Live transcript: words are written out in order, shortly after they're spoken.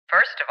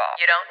First of all,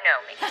 you don't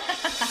know me.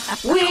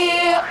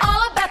 We're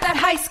all about that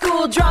high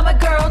school drama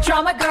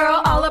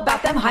girl, all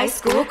about them high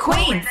school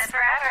queens.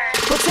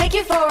 We'll take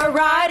you for a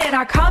ride in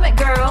our comic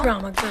girl,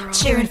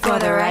 cheering for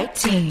the right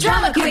team.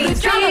 Drama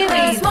queens,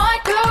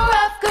 smart girl,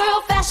 rough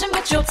girl, fashion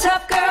but you're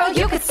tough girl.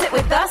 You could sit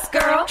with us,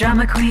 girl.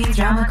 Drama queens,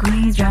 drama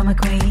queens, drama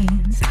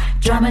queens.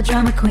 Drama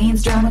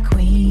queens, drama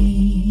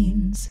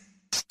queens.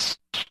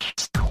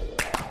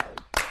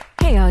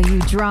 Hey, all you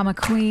drama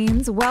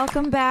queens.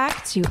 Welcome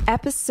back to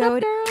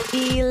episode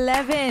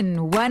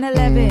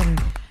 111.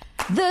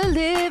 The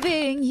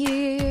Living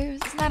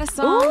Years. Isn't that a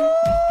song? Ooh,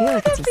 I feel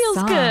like it's a feels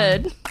song.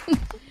 good.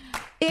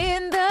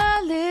 In the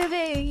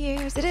Living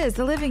Years. It is,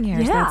 The Living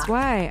Years. Yeah. That's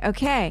why.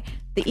 Okay.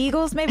 The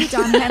Eagles, maybe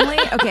Don Henley.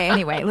 Okay,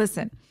 anyway,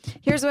 listen.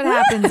 Here's what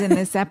happens in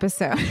this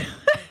episode.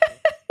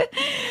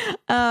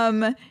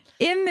 In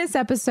this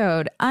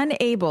episode,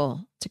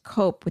 unable to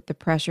cope with the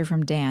pressure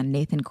from Dan,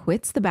 Nathan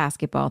quits the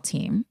basketball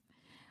team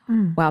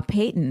while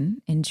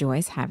Peyton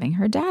enjoys having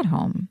her dad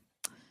home.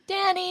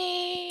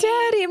 Daddy,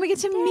 And we get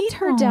to meet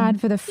her dad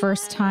for the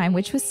first time,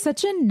 which was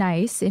such a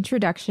nice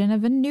introduction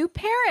of a new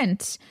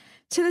parent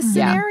to the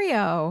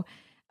scenario.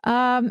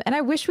 And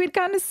I wish we'd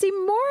gotten to see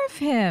more of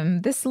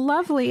him, this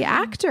lovely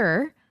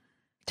actor.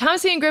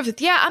 Thomas Ian Griffith.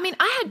 Yeah, I mean,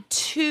 I had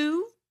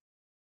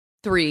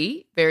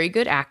 3 very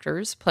good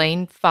actors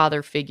playing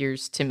father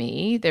figures to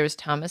me. There was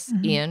Thomas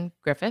Ian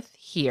Griffith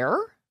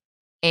here,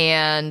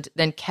 and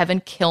then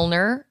Kevin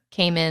Kilner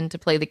came in to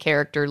play the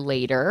character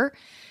later,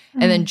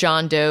 and then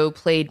John Doe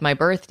played my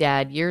birth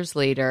dad years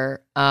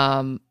later.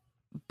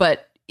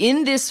 But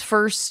in this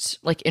first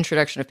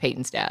introduction of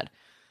Peyton's dad,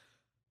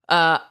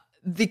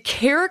 the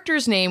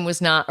character's name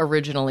was not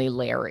originally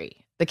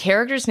Larry. The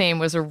character's name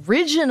was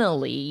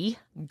originally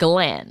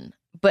Glenn.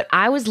 But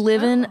I was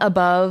living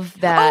above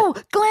that. Oh,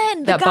 Glenn,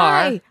 the that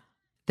guy. bar.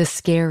 The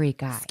scary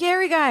guy.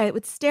 Scary guy that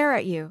would stare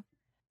at you.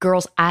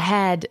 Girls, I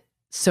had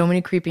so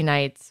many creepy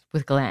nights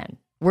with Glenn.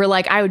 Where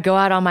I would go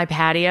out on my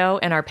patio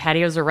and our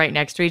patios are right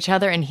next to each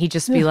other and he'd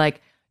just be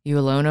like, "You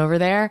alone over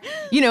there?"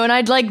 And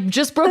I'd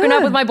just broken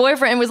up with my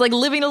boyfriend and was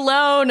living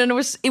alone. And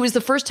it was the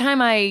first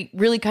time I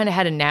really kind of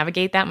had to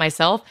navigate that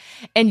myself.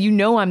 And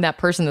I'm that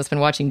person that's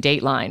been watching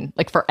Dateline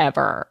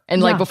forever.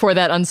 And before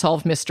that,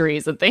 Unsolved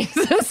Mysteries and things.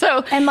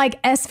 And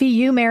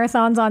SVU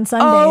marathons on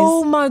Sundays.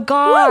 Oh my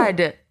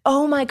God. Woo!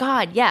 Oh my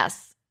God.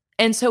 Yes.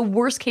 And so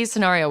worst case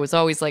scenario was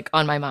always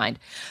on my mind.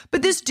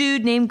 But this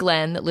dude named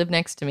Glenn that lived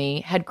next to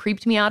me had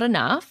creeped me out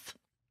enough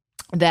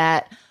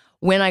that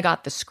when I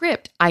got the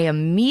script, I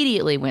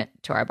immediately went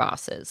to our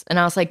bosses and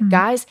I was like,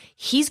 guys,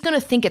 he's going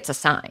to think it's a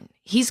sign.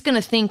 He's going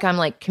to think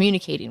I'm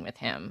communicating with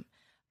him.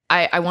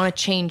 I want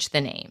to change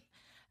the name.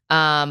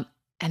 And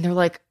they're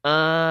like,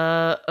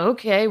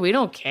 okay, we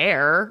don't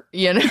care.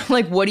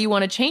 What do you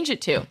want to change it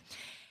to?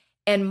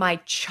 And my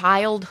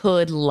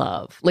childhood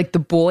love, the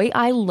boy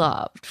I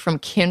loved from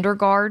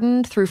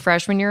kindergarten through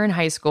freshman year in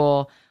high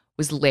school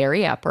was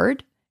Larry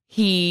Eppard.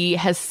 He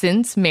has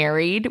since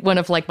married one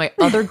of my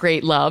other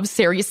great loves,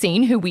 Sarah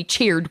Yassine, who we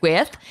cheered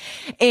with.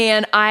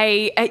 And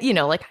I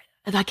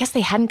guess they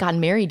hadn't gotten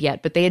married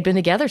yet, but they had been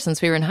together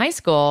since we were in high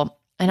school.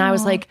 And I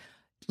was like,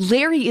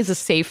 Larry is a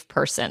safe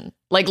person.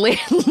 Larry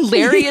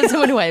is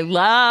someone who I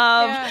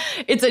love. Yeah.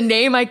 It's a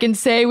name I can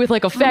say with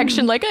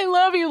affection. I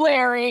love you,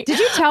 Larry. Did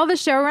you tell the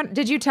showrunner?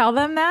 Did you tell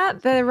them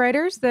that, the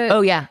writers?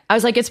 Oh yeah, I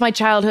was like, it's my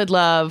childhood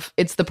love.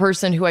 It's the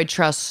person who I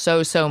trust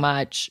so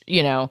much.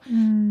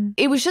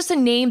 It was just a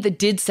name that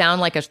did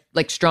sound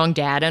like strong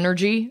dad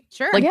energy.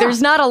 Sure.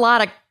 There's not a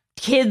lot of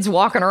kids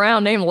walking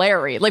around named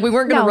Larry. We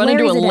weren't going to run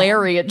into a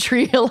Larry at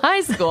Tree Hill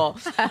High School.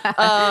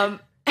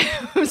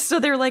 So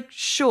they're like,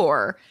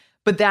 sure.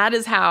 But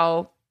that's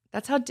how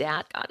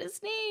Dad got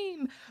his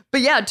name.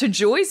 But yeah, to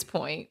Joy's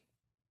point,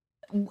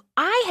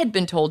 I had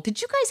been told,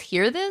 did you guys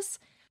hear this?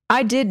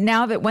 I did.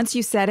 Now that once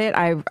you said it,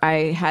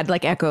 I had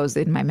echoes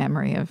in my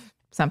memory of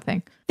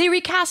something. They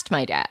recast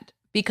my dad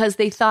because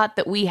they thought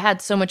that we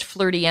had so much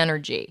flirty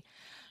energy.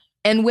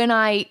 And when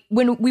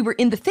we were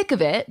in the thick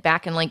of it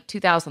back in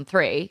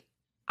 2003,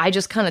 I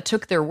just kind of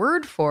took their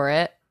word for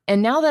it.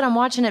 And now that I'm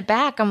watching it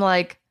back, I'm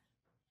like,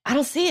 I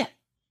don't see it.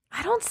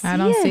 I don't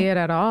see it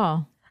at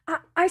all.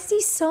 I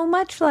see so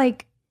much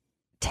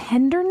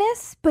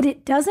tenderness, but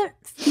it doesn't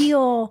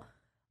feel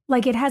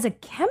like it has a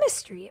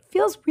chemistry. It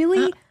feels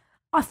really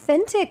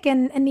authentic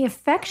and the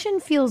affection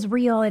feels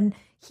real. And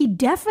he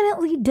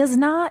definitely does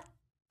not,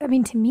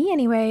 to me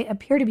anyway,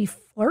 appear to be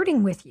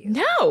flirting with you.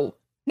 No,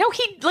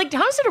 he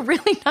Thomas did a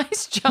really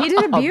nice job. He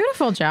did a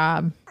beautiful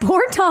job.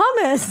 Poor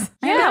Thomas.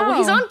 Yeah, well,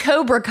 he's on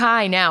Cobra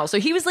Kai now. So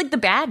he was the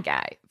bad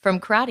guy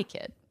from Karate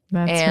Kid.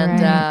 That's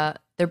right.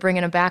 They're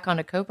bringing him back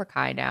onto Cobra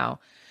Kai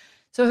now.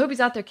 So I hope he's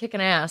out there kicking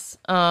ass.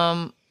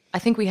 I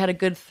think we had a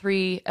good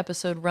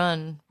 3-episode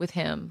run with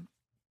him.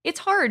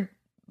 It's hard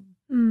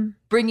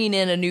bringing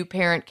in a new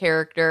parent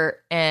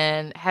character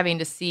and having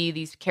to see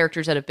these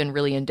characters that have been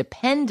really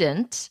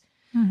independent.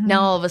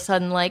 Now all of a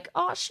sudden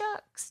oh,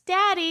 shucks,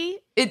 daddy.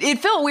 It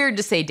felt weird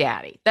to say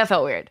daddy. That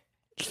felt weird.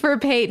 For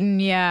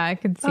Peyton, yeah, I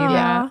could see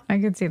that. I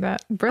could see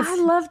that. I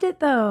loved it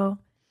though.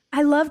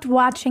 I loved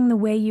watching the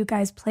way you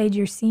guys played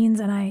your scenes,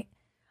 and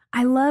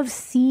I love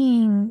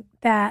seeing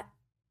that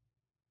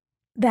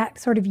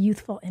sort of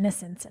youthful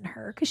innocence in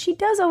her, because she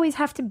does always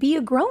have to be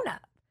a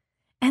grown-up.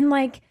 And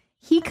like,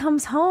 he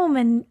comes home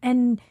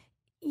and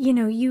you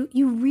know,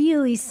 you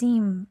really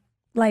seem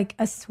like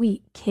a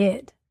sweet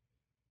kid,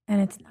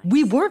 and it's nice.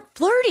 We weren't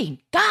flirting.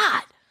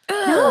 God.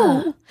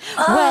 No.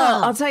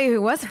 Well, I'll tell you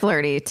who was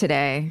flirty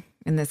today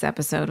in this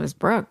episode was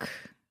Brooke.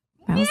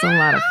 That was a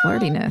lot of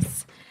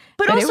flirtiness.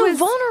 But it also was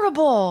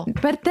vulnerable.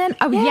 But then,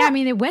 I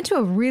mean, it went to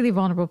a really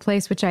vulnerable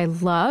place, which I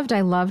loved.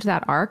 I loved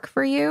that arc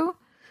for you.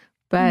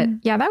 But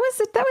yeah, that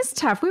was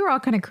tough. We were all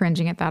kind of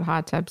cringing at that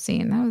hot tub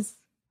scene. That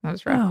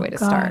was a rough way to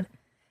start.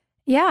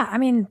 Yeah, I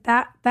mean,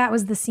 that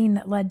was the scene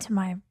that led to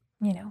my,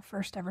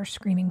 first ever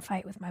screaming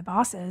fight with my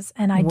bosses.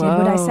 And I did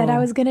what I said I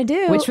was going to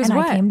do. Which was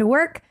I came to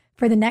work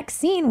for the next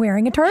scene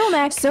wearing a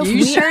turtleneck. So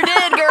you sure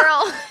did,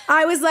 girl.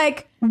 I was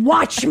like,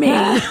 watch me.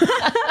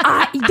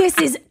 This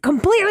is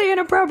completely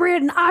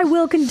inappropriate, and I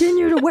will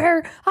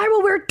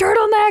wear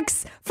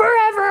turtlenecks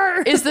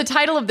forever. Is the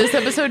title of this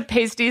episode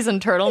Pasties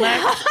and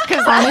Turtlenecks?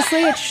 Because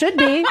honestly, it should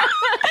be.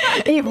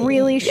 It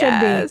really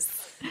should be.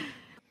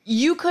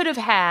 You could have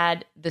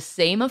had the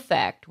same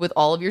effect with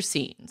all of your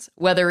scenes,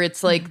 whether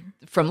it's like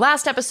from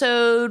last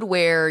episode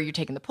where you're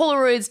taking the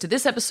Polaroids to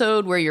this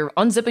episode where you're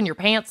unzipping your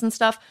pants and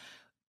stuff.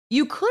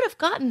 You could have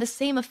gotten the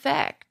same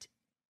effect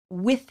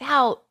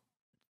without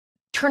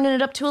turning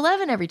it up to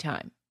 11 every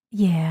time.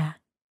 Yeah.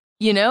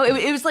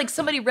 It was like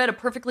somebody read a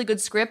perfectly good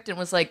script and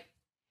was like,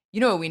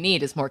 what we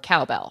need is more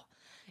cowbell.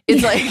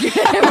 It's like,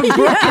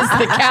 Brooke is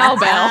the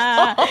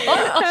cowbell.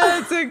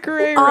 That's a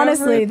great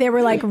Honestly, reference. they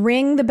were like,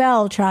 ring the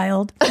bell,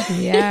 child.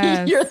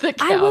 Yes. You're the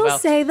cowbell. I will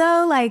say,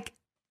 though, like,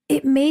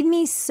 it made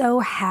me so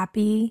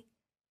happy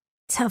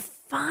to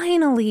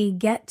finally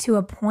get to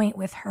a point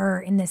with her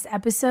in this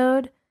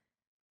episode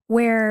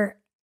where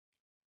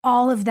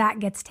all of that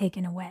gets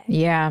taken away.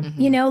 Yeah.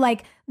 Mm-hmm.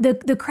 Like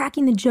the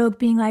cracking the joke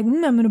being like,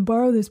 I'm going to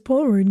borrow this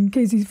Polaroid in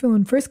case he's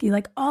feeling frisky.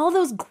 Like all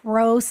those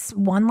gross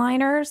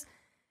one-liners.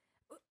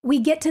 We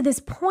get to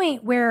this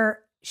point where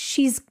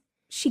she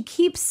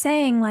keeps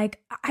saying like,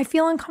 I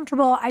feel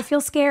uncomfortable. I feel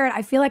scared.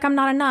 I feel like I'm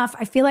not enough.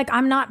 I feel like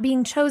I'm not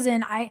being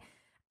chosen. I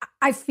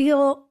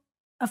feel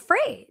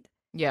afraid.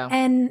 Yeah.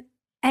 And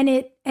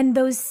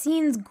those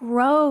scenes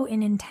grow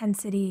in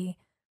intensity.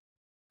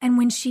 And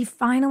when she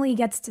finally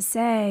gets to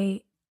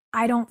say,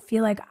 I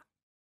feel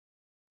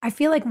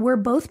like we're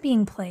both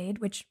being played,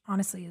 which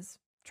honestly is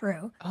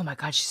true. Oh my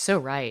God, she's so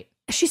right.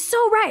 She's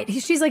so right.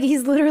 She's like,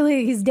 he's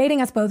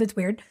dating us both. It's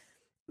weird.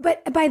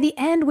 But by the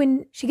end,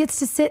 when she gets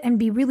to sit and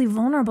be really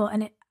vulnerable,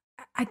 and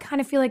I kind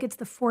of feel like it's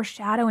the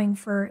foreshadowing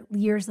for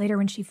years later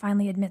when she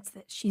finally admits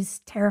that she's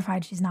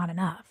terrified she's not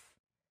enough.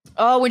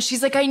 Oh, when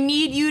she's like, I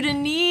need you to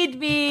need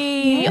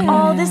me. Yeah.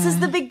 Oh, this is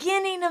the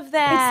beginning of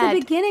that. It's the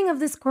beginning of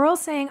this girl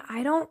saying,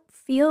 I don't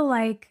feel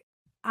like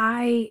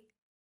I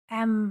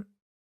am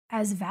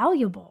as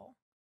valuable.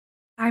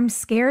 I'm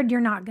scared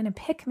you're not going to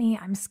pick me.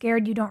 I'm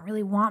scared you don't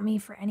really want me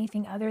for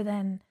anything other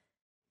than,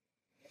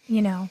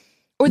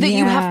 Or that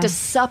you have to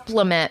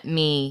supplement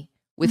me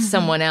with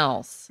someone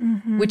else,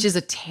 which is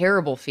a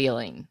terrible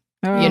feeling,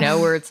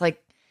 where it's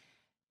like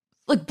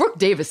Brooke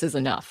Davis is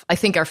enough. I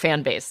think our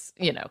fan base,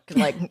 can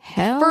like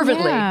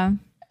fervently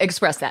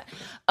express that.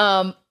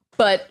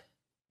 But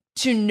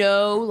to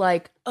know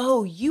like,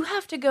 oh, you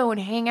have to go and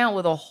hang out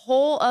with a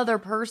whole other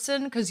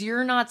person because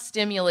you're not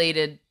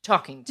stimulated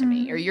talking to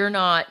me or you're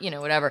not,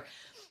 whatever.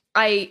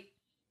 I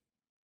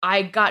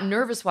got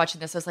nervous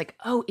watching this. I was like,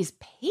 oh, is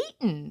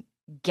Peyton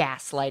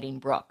gaslighting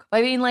Brooke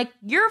by being like,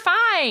 you're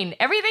fine.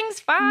 Everything's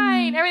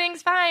fine.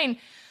 Everything's fine.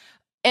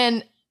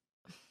 And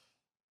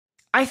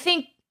I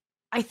think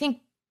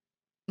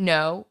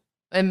no,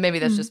 and maybe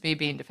that's just me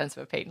being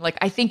defensive of Peyton. Like,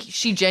 I think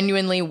she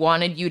genuinely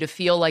wanted you to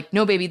feel like,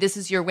 no, baby, this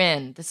is your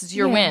win. This is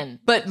your win.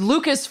 But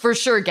Lucas for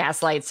sure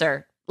gaslights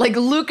her. Like,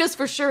 Lucas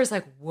for sure is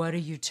like, what are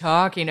you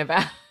talking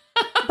about?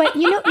 But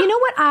you know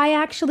what I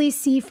actually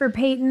see for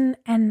Peyton,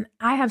 and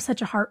I have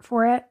such a heart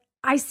for it.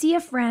 I see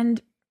a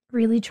friend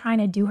really trying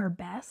to do her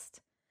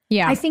best.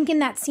 Yeah. I think in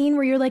that scene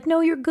where you're like,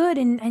 no, you're good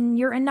and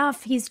you're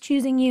enough. He's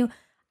choosing you.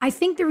 I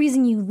think the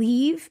reason you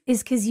leave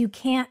is because you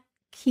can't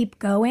keep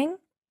going.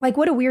 Like,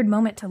 what a weird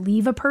moment to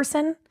leave a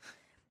person.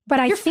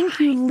 But I think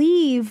you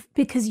leave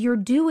because you're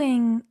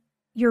doing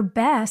your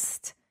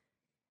best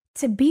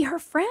to be her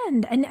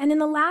friend. And in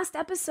the last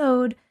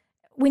episode,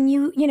 when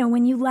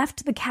you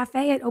left the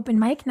cafe at open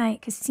mic night,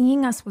 because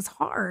seeing us was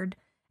hard,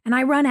 and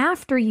I run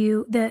after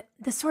you, the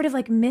sort of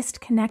like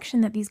missed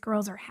connection that these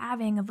girls are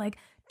having of like,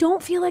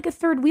 don't feel like a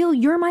third wheel.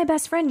 You're my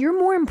best friend. You're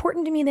more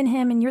important to me than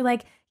him. And you're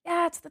like,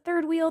 yeah, it's the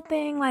third wheel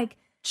thing. Like,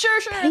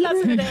 Sure, that's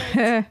what it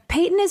is.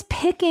 Peyton is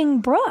picking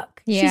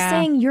Brooke. Yeah. She's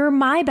saying, you're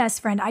my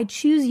best friend. I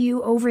choose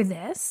you over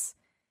this.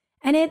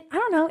 And I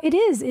don't know, it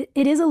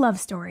is a love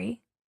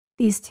story,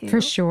 these two.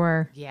 For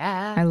sure.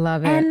 Yeah. I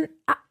love it. And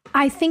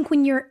I think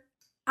when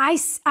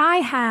I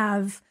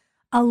have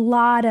a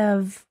lot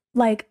of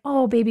like,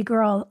 oh, baby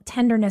girl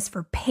tenderness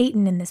for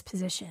Peyton in this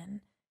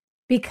position,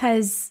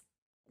 because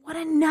what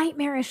a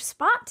nightmarish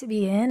spot to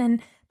be in.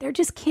 And they're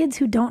just kids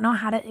who don't know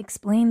how to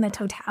explain the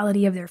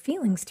totality of their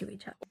feelings to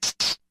each other.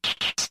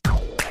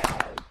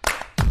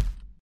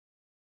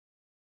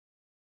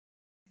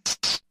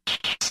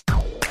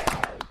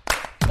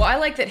 Well, I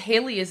like that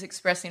Haley is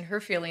expressing her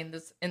feeling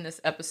in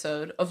this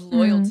episode of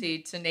loyalty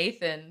to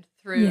Nathan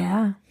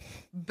through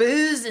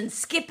booze and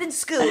skipping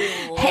school.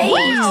 Hey,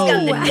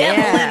 got the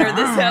devil in her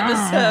this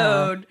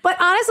episode. But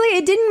honestly,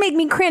 it didn't make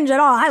me cringe at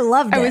all. I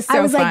loved it. It was so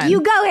I was fun. like,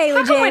 you go,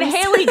 Haley James. When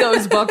Haley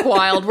goes buck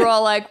wild, we're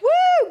all like,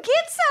 woo,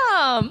 get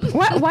some.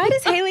 Why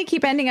does Haley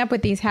keep ending up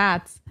with these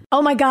hats?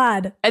 Oh my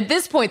God. At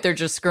this point, they're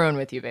just screwing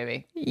with you,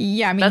 baby.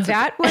 Yeah, I mean,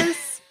 that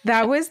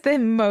was the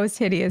most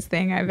hideous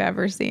thing I've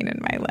ever seen in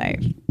my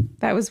life.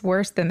 That was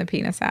worse than the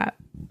penis hat.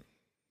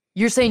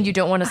 You're saying you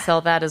don't want to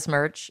sell that as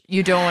merch?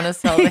 You don't want to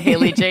sell the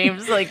Haley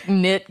James like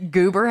knit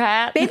goober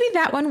hat? Maybe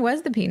that one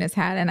was the penis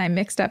hat and I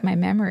mixed up my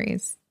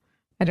memories.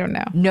 I don't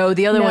know. No,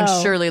 the other one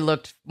surely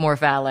looked more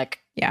phallic.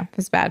 Yeah, it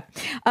was bad.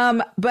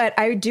 But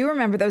I do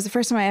remember that was the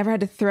first time I ever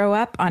had to throw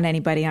up on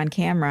anybody on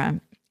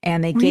camera.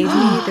 And they gave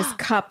me this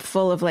cup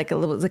full of like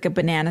a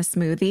banana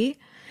smoothie.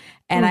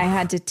 And I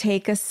had to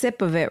take a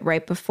sip of it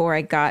right before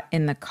I got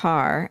in the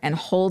car and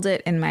hold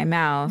it in my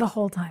mouth. The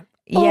whole time.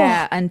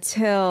 Yeah,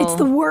 until it's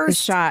the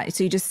worst shot.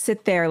 So you just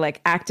sit there like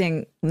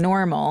acting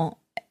normal,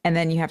 and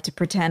then you have to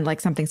pretend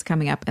like something's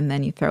coming up, and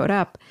then you throw it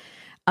up.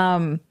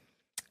 And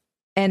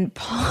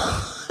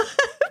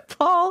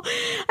Paul,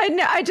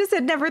 I just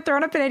had never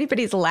thrown up in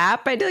anybody's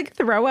lap. I'd like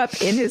throw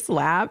up in his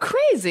lap.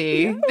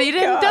 Crazy. Oh, you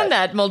didn't done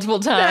that multiple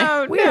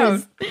times.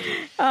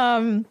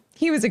 No.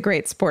 He was a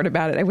great sport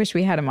about it. I wish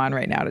we had him on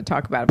right now to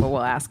talk about it, but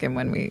we'll ask him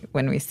when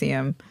we see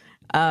him.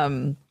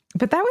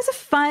 But that was a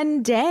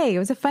fun day. It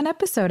was a fun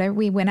episode.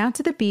 We went out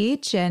to the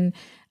beach, and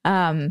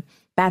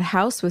that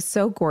house was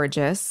so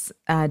gorgeous,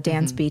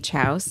 Dan's beach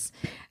house.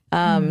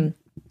 And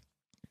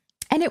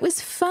it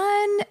was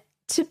fun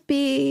to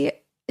be,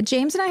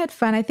 James and I had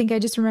fun. I think I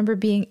just remember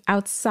being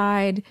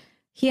outside.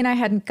 He and I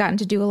hadn't gotten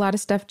to do a lot of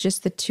stuff,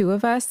 just the two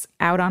of us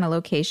out on a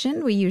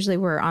location. We usually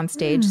were on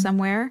stage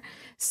somewhere.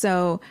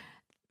 So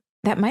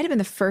that might have been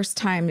the first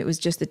time it was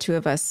just the two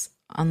of us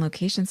on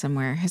location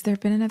somewhere. Has there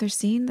been another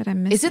scene that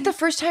I'm missing? Is it the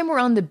first time we're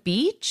on the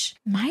beach?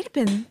 Might have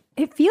been.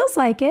 It feels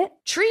like it.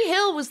 Tree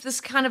Hill was this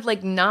kind of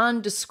like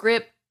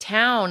nondescript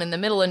town in the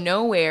middle of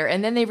nowhere.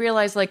 And then they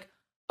realized like,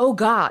 oh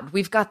God,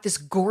 we've got this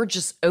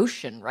gorgeous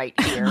ocean right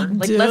here.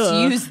 Like,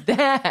 let's use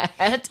that.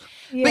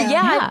 Yeah. But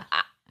yeah.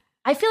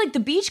 I feel like the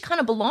beach kind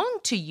of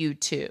belonged to you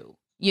two.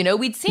 You know,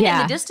 we'd seen it in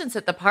the distance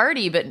at the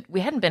party, but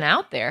we hadn't been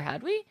out there,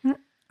 had we?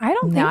 I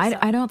don't think so.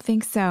 I don't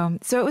think so.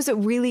 So it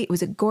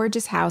was a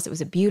gorgeous house. It was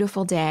a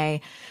beautiful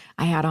day.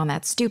 I had on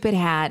that stupid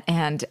hat,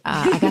 and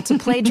I got to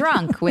play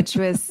drunk, which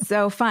was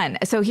so fun.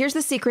 So here's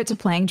the secret to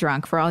playing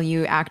drunk for all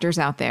you actors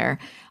out there,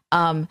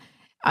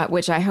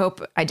 which I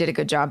hope I did a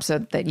good job so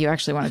that you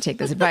actually want to take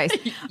this advice.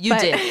 You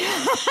did.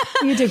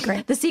 You did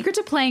great. The secret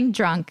to playing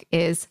drunk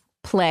is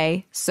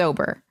play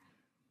sober.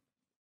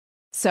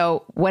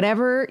 So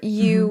whatever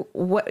you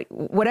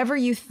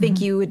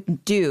think you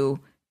would do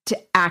to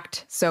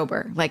act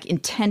sober, like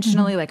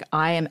intentionally, like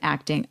I'm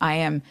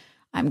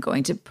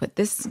going to put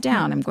this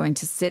down. I'm going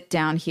to sit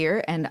down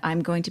here and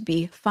I'm going to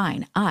be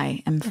fine.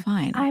 I am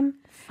fine. I'm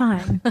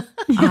fine.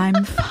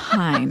 I'm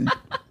fine.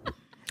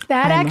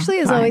 That actually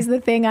is always the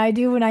thing I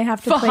do when I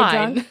have to play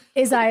drunk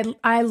is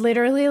I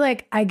literally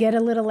like, I get a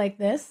little like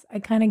this. I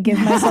kind of give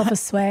myself a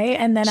sway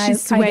and then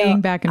She's swaying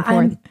back and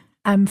forth.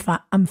 I'm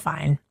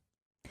fine.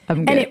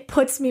 And it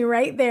puts me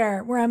right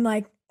there where I'm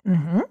like,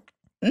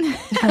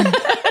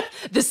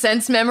 The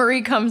sense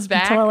memory comes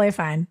back. Totally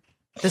fine.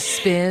 The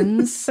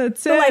spins.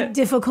 That's it. Like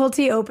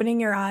difficulty opening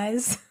your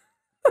eyes.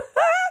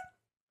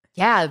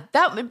 Yeah,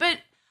 but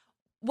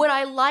what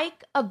I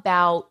like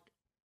about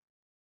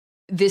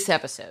this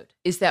episode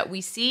is that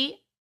we see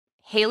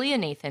Haley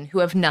and Nathan who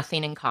have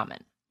nothing in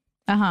common.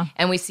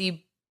 And we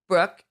see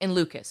Brooke and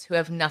Lucas who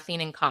have nothing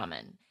in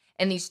common.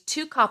 And these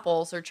two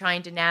couples are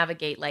trying to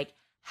navigate like,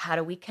 how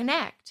do we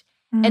connect?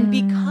 And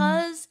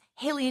because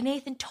Haley and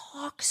Nathan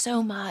talk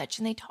so much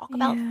and they talk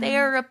about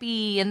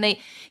therapy and they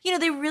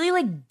really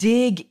like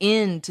dig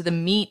into the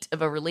meat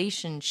of a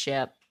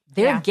relationship.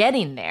 They're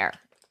getting there,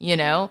 you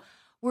know?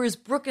 Whereas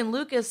Brooke and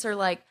Lucas are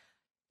like,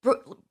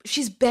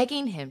 she's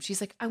begging him.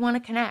 She's like, I want to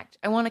connect.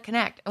 I want to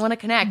connect. I want to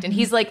connect. And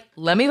he's like,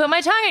 let me put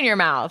my tongue in your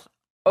mouth.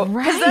 Oh,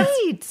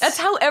 right. That's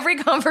how every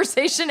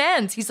conversation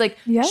ends. He's like,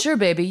 sure,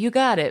 baby, you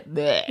got it.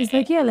 Blech. He's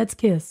like, yeah, let's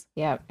kiss.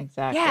 Yeah,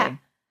 exactly. Yeah.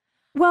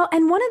 Well,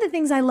 and one of the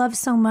things I love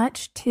so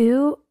much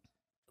too,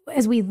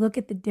 as we look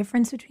at the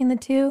difference between the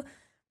two,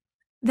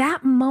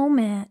 that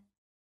moment,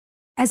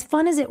 as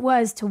fun as it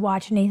was to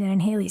watch Nathan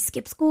and Haley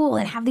skip school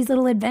and have these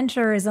little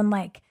adventures and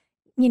like,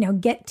 you know,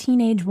 get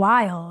teenage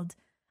wild,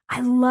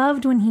 I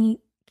loved when he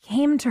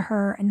came to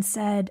her and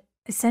said,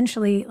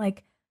 essentially,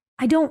 like,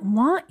 I don't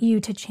want you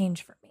to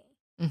change for me.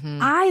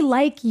 I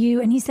like you.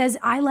 And he says,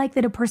 I like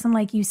that a person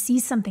like you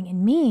sees something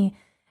in me.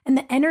 And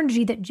the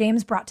energy that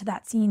James brought to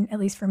that scene, at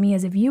least for me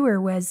as a viewer,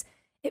 was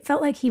it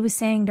felt like he was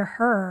saying to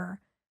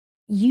her,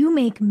 you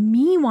make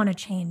me want to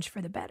change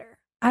for the better.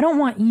 I don't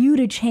want you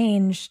to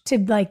change to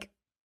like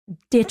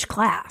ditch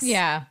class.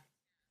 Yeah.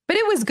 But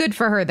it was good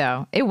for her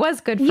though. It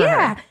was good for her.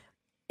 Yeah,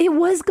 it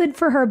was good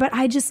for her. But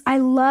I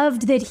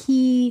loved that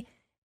he,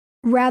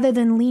 rather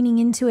than leaning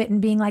into it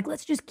and being like,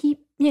 let's just keep,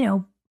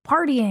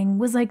 partying,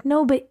 was like,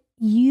 no, but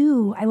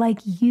I like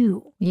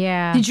you.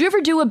 Yeah. Did you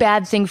ever do a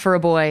bad thing for a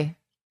boy?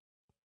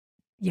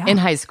 Yeah. In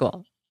high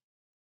school?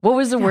 What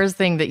was the worst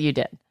thing that you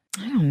did?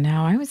 I don't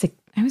know. I was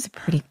a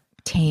pretty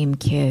tame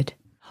kid.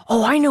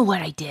 Oh, I know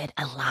what I did.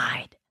 I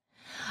lied.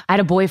 I had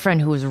a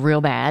boyfriend who was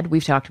real bad.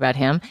 We've talked about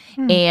him.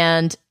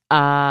 And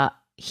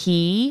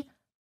he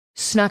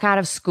snuck out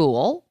of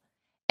school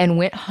and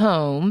went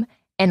home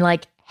and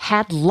like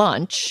had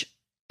lunch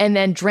and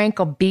then drank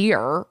a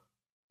beer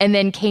and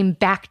then came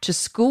back to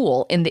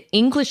school, and the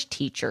English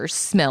teacher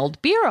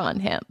smelled beer on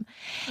him.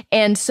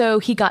 And so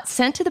he got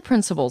sent to the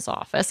principal's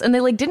office, and they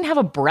like didn't have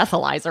a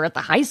breathalyzer at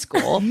the high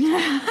school.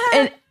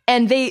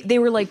 and they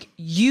were like,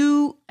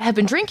 you have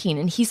been drinking.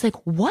 And he's like,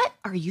 what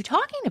are you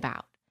talking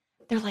about?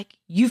 They're like,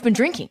 you've been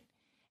drinking.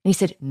 And he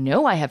said,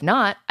 no, I have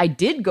not. I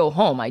did go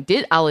home.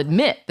 I'll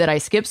admit that I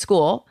skipped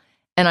school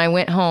and I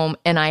went home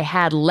and I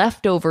had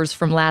leftovers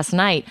from last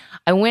night.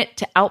 I went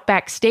to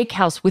Outback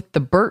Steakhouse with the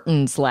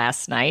Burtons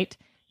last night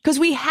because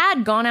we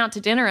had gone out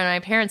to dinner and my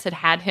parents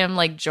had him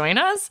like join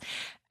us.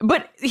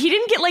 But he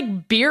didn't get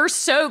like beer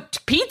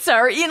soaked pizza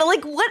or,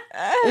 like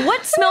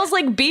what smells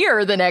like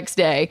beer the next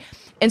day?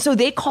 And so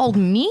they called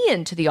me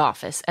into the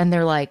office and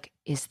they're like,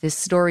 is this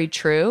story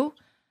true?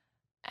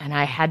 And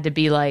I had to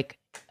be like,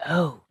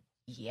 oh,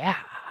 yeah,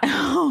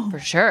 for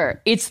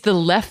sure. It's the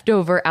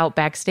leftover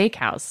Outback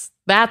Steakhouse.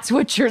 That's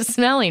what you're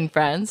smelling,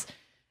 friends.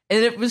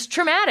 And it was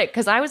traumatic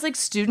because I was like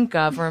student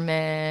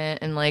government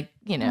and like,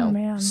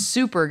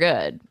 super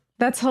good.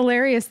 That's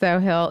hilarious though,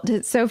 Hill.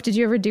 Soph, did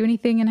you ever do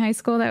anything in high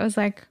school that was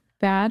like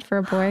bad for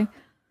a boy?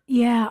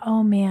 Yeah.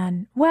 Oh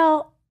man.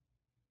 Well,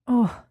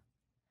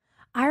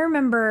 I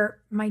remember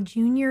my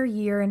junior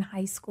year in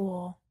high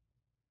school,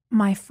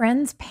 my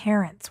friend's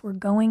parents were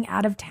going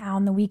out of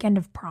town the weekend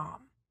of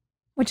prom,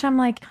 which I'm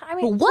like,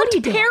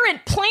 what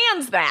parent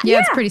plans that? Yeah,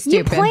 it's pretty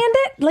stupid. You planned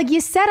it? Like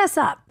you set us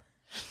up.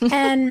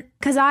 And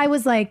because I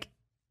was like,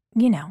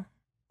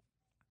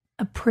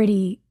 a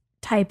pretty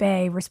type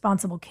A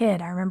responsible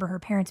kid. I remember her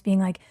parents being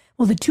like,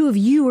 well, the two of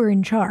you are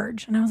in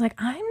charge. And I was like,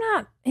 I'm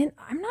not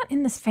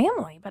in this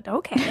family, but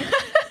okay.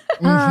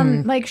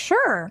 Like,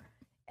 sure.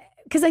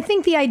 Because I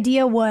think the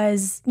idea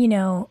was, we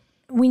know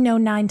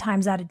 9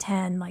 times out of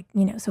 10, like,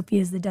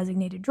 Sophia's the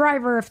designated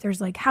driver. If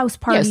there's like house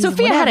parties,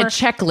 Sophia had a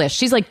checklist.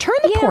 She's like, turn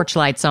the porch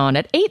lights on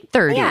at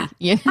 8:30.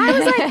 Yeah. I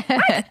was like,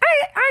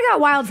 I got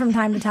wild from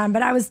time to time,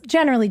 but I was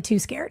generally too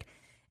scared.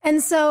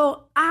 And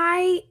so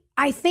I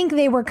think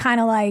they were kind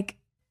of like,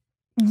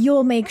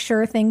 you'll make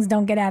sure things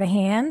don't get out of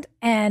hand.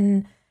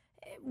 And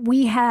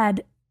we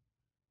had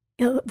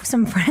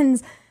some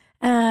friends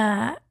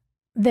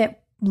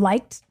that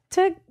liked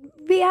to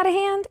be out of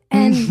hand.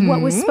 And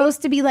what was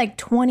supposed to be like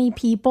 20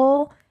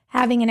 people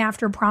having an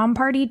after prom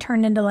party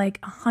turned into like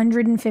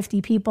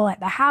 150 people at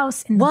the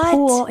house in the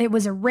pool. It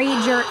was a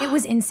rager. It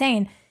was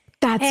insane.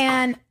 That's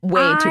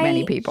way too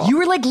many people. You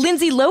were like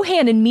Lindsay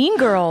Lohan in Mean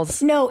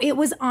Girls. No,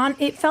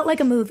 it felt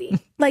like a movie.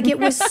 Like it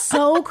was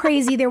so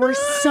crazy. There were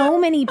so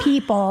many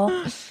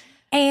people.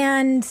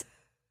 And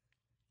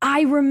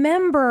I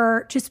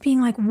remember just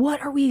being like,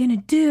 what are we going to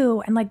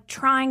do? And like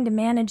trying to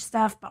manage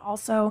stuff, but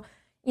also,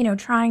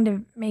 trying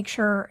to make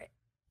sure,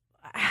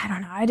 I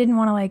don't know. I didn't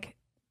want to like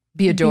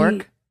be a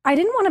dork. I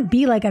didn't want to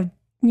be like a,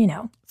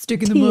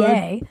 stick in the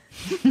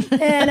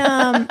mud.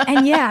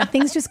 And yeah,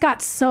 things just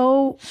got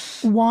so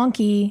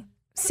wonky.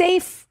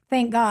 Safe,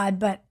 thank God,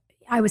 but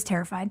I was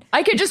terrified.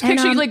 I could just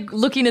picture you like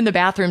looking in the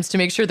bathrooms to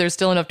make sure there's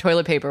still enough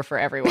toilet paper for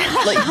everyone.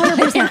 Like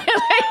 100%.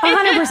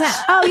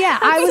 100%. Oh yeah.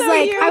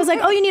 I was like,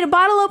 oh, you need a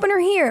bottle opener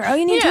here. Oh,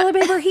 you need toilet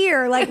paper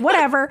here. Like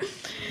whatever.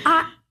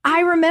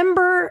 I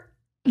remember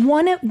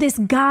this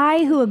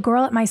guy who a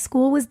girl at my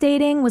school was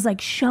dating was like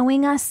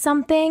showing us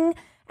something.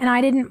 And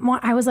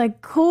I was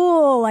like,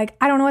 cool. Like,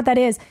 I don't know what that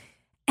is.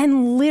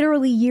 And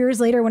literally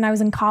years later, when I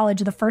was in college,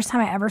 the first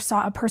time I ever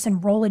saw a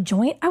person roll a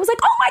joint, I was like,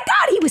 oh my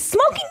God, he was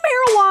smoking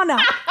marijuana.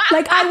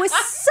 Like, I was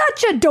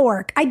such a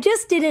dork. I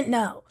just didn't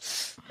know.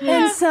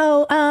 And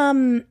so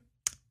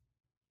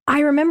I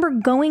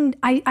remember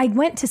I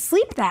went to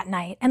sleep that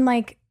night and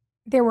like,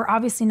 there were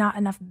obviously not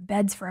enough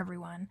beds for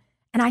everyone.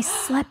 And I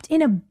slept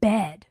in a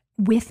bed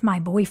with my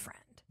boyfriend.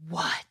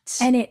 What?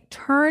 And it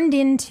turned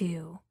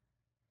into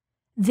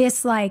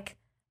this like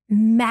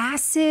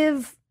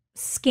massive,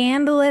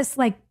 scandalous,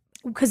 like,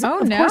 because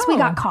of course we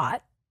got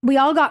caught. We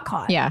all got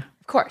caught. Yeah,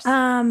 of course.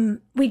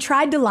 We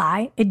tried to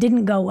lie. It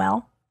didn't go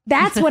well.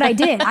 That's what I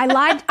did. I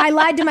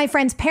lied to my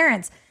friend's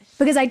parents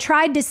because I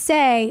tried to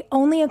say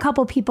only a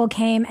couple people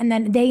came and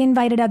then they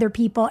invited other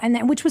people, and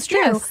then, which was true.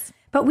 Yes.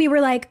 But we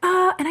were like,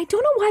 and I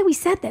don't know why we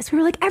said this. We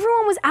were like,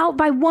 everyone was out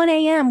by 1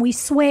 a.m. We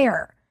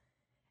swear.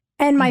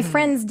 And my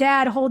friend's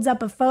dad holds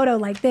up a photo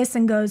like this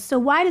and goes, so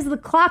why does the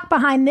clock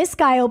behind this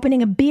guy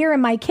opening a beer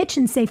in my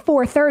kitchen say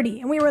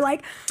 4:30? And we were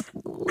like,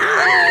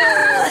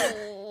 ah!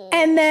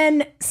 And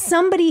then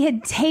somebody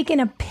had taken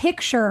a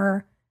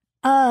picture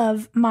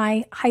of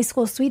my high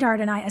school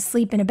sweetheart and I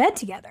asleep in a bed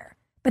together.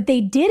 But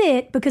they did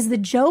it because the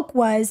joke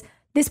was,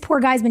 this poor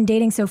guy's been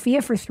dating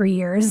Sophia for 3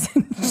 years.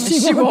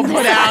 She won't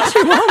put out.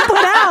 She won't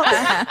put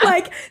out.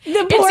 Like,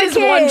 the poor It's his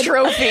kid. one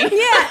trophy.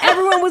 Yeah,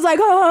 everyone was like,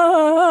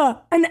 oh.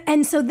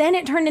 And so then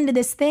it turned into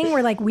this thing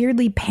where like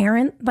weirdly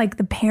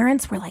the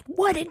parents were like,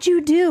 what did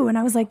you do? And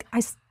I was like,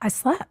 I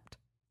slept.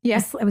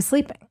 Yeah. I was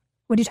sleeping.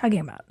 What are you talking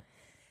about?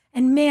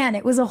 And man,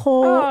 it was a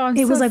whole, Oh,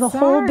 it was so like a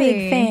whole big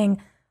sorry.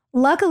 thing.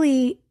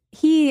 Luckily,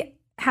 he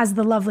has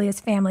the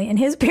loveliest family, and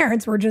his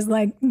parents were just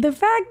like, the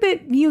fact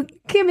that you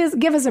give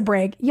us a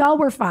break, y'all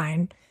were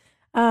fine.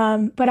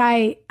 But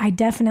I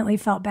definitely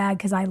felt bad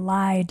because I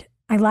lied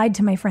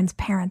to my friend's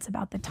parents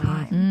about the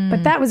time.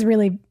 But that was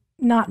really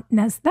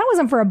that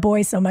wasn't for a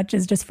boy so much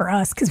as just for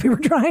us, because we were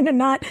trying to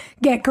not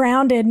get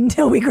grounded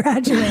until we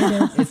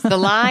graduated. It's the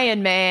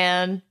lying,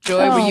 man.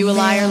 Joy, were you a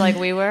liar like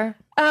we were?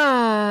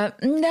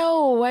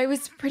 No, I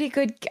was pretty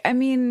good. I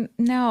mean,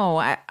 no,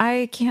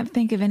 I can't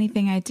think of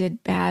anything I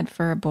did bad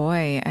for a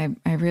boy.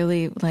 I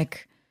really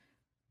like,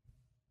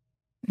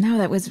 no,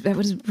 that was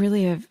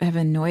really have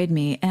annoyed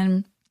me.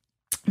 And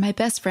my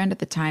best friend at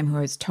the time, who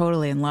I was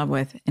totally in love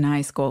with in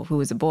high school, who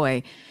was a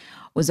boy,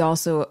 was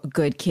also a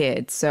good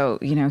kid. So,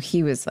 you know,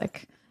 he was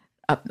like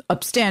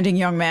upstanding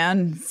young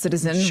man,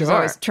 citizen, was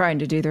always trying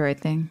to do the right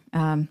thing.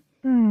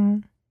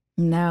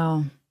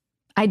 No.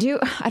 I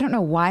don't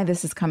know why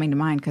this is coming to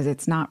mind, because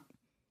it's not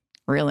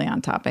really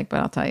on topic,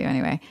 but I'll tell you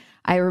anyway.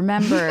 I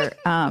remember,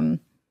 because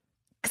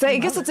I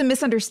guess it's a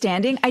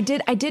misunderstanding. I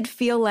did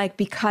feel like,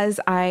 because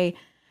maybe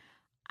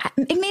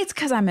it's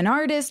because I'm an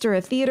artist or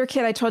a theater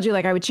kid. I told you,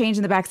 like, I would change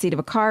in the backseat of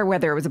a car,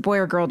 whether it was a boy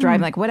or girl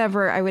driving, like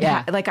whatever I would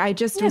like, I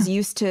just was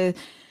used to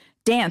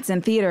dance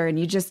and theater, and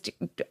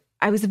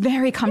I was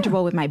very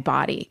comfortable with my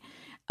body.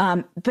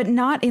 But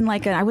not in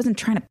like I wasn't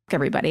trying to pick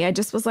everybody. I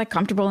just was like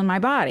comfortable in my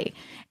body.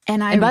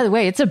 And by the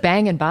way, it's a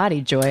banging body,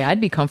 Joy. I'd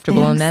be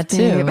comfortable in that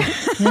too.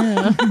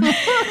 Yeah.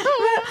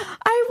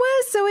 I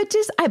was. So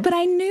but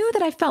I knew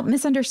that I felt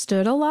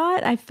misunderstood a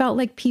lot. I felt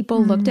like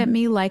people looked at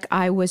me like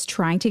I was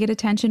trying to get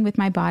attention with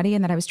my body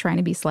and that I was trying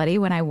to be slutty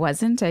when I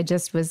wasn't. I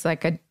just was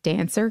like a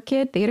dancer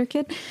kid, theater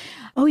kid.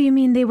 Oh, you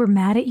mean they were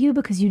mad at you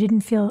because you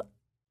didn't feel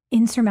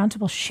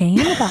insurmountable shame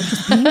about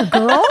just being a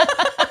girl?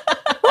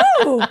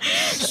 Ooh,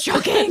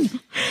 shocking.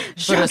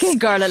 Put a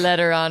scarlet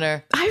letter on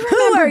her. I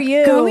remember are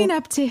you? going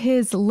up to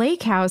his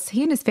lake house.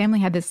 He and his family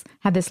had this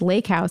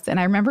lake house, and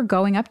I remember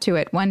going up to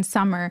it one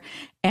summer,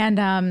 and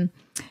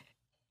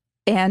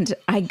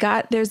I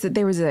got there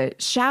was a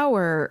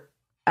shower,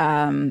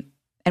 and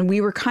we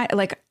were kind of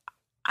like,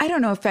 I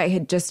don't know if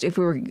it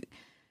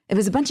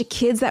was a bunch of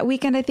kids that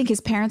weekend. I think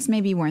his parents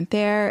maybe weren't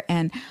there,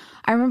 and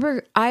I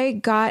remember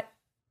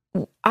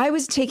I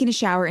was taking a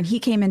shower and he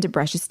came in to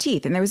brush his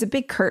teeth, and there was a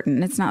big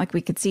curtain. It's not like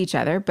we could see each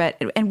other,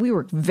 and we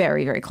were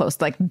very, very close,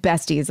 like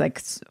besties,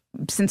 like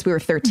since we were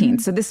 13.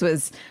 So this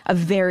was a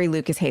very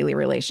Lucas Haley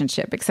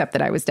relationship, except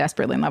that I was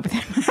desperately in love with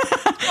him.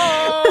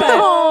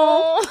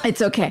 But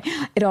it's okay.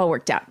 It all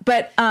worked out.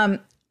 But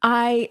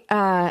I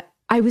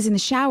was in the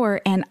shower,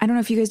 and I don't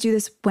know if you guys do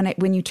this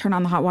when you turn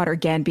on the hot water,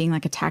 again, being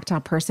like a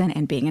tactile person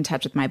and being in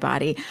touch with my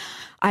body.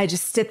 I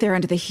just sit there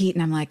under the heat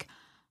and I'm like,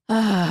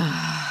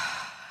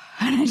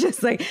 and I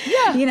just like,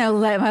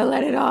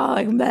 let it all,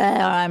 like,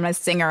 I'm a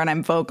singer and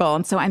I'm vocal.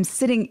 And so I'm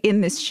sitting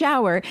in this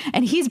shower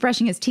and he's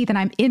brushing his teeth and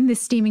I'm in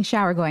this steaming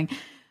shower going,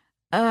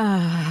 and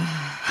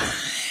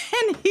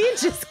he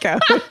just goes,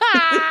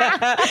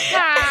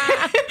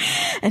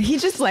 and he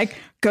just like,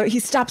 he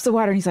stops the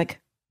water and he's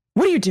like,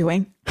 what are you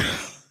doing?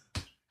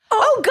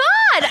 Oh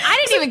God, I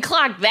didn't even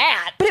clock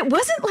that. But it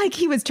wasn't like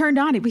he was turned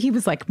on. He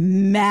was like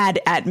mad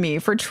at me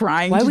for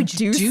trying to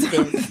do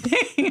something. This?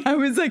 I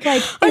was like,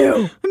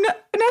 ew.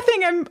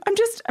 Nothing. I'm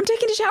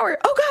taking a shower.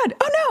 Oh God.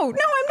 Oh no,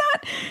 I'm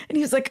not. And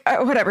he was like,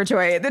 oh, whatever,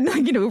 Joy. And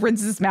then,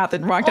 rinses his mouth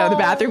and walked out of the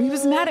bathroom. He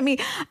was mad at me.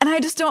 And I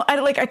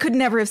could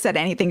never have said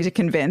anything to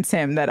convince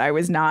him that I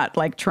was not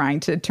like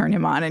trying to turn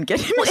him on and get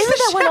him. Well, isn't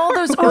that when all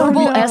those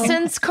herbal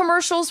essence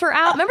commercials were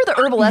out? Remember the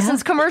herbal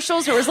essence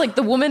commercials where it was like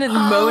the woman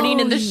moaning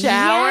in the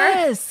shower?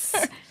 Yes.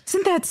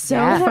 Isn't that so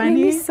That funny?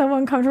 made me so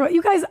uncomfortable.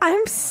 You guys,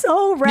 I'm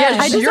so red.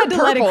 Yeah, I just had to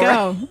let it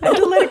go. I had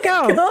to let it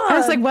go. God. I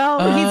was like, well,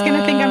 he's going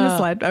to think I'm a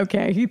slut.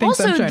 Okay. He thinks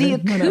I'm Also, trying the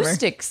to, whatever.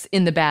 acoustics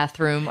in the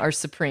bathroom are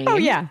supreme. Oh,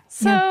 yeah.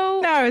 So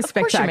No, it was of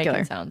course you're spectacular.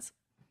 making sounds.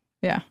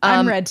 Yeah.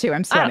 I'm red too.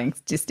 I'm sweating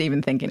just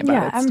even thinking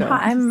about it. Still.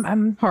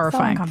 I'm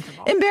Horrifying. So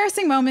uncomfortable.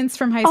 Embarrassing moments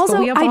from high school.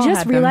 Also, We have I all just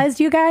had them. realized,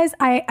 you guys,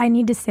 I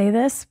need to say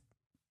this.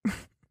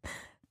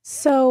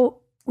 So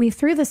we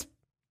threw this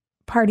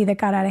party that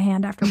got out of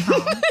hand after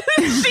prom.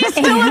 She's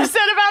still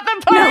upset about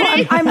the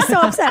party. No, I'm so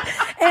upset.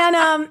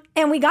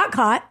 And we got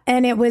caught,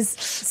 and it was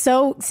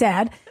so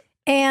sad.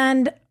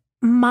 And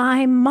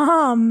my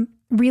mom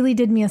really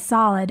did me a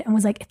solid and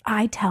was like, if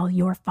I tell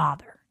your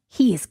father,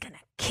 he is going to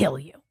kill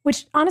you,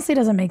 which honestly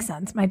doesn't make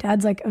sense. My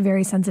dad's like a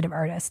very sensitive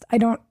artist. I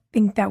don't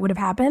think that would have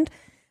happened.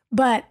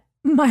 But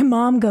my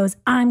mom goes,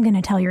 I'm going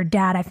to tell your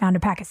dad I found a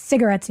pack of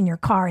cigarettes in your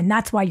car, and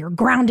that's why you're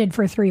grounded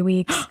for 3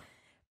 weeks.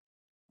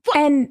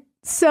 And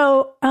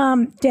so,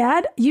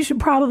 Dad, you should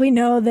probably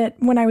know that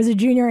when I was a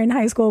junior in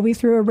high school, we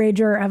threw a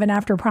rager of an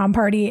after prom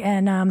party,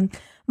 and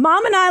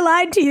Mom and I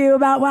lied to you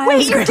about why I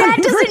was your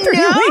dad doesn't know?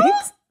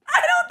 Weeks.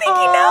 I don't think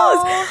he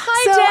knows.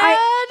 Hi, So Dad.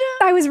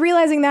 I was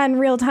realizing that in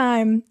real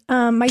time.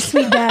 My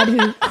sweet dad,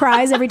 who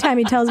cries every time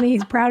he tells me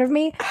he's proud of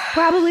me,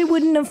 probably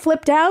wouldn't have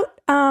flipped out.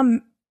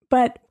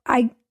 But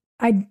I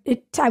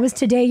was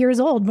today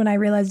years old when I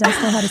realized I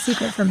still had a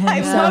secret from him.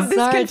 I love this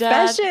Sorry,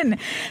 confession.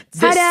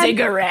 The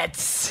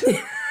cigarettes.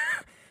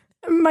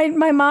 My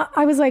mom,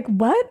 I was like,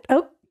 what?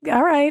 Oh,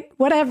 all right,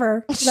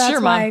 whatever. That's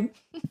Sure, why. Mom.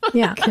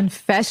 Yeah.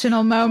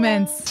 Confessional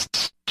moments.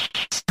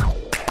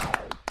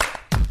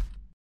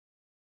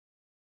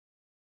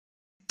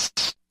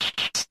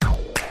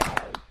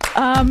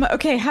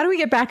 Okay, how do we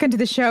get back into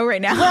the show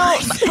right now? Well,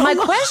 my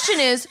question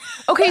is,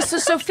 okay, so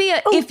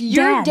Sophia, if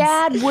your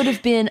dad would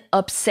have been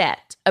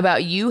upset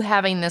about you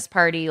having this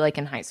party like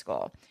in high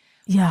school.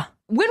 Yeah.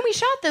 When we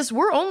shot this,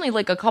 we're only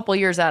like a couple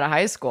years out of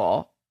high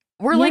school.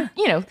 We're like,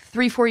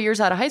 3-4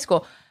 years out of high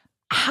school.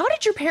 How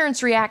did your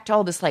parents react to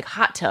all this like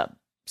hot tub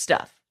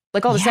stuff?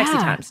 Like all the sexy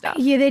time stuff?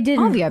 Yeah, they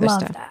didn't All the other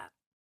love stuff. that.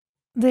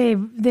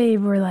 They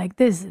were like,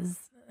 this is...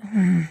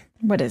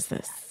 What is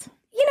this?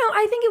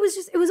 I think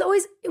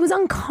it was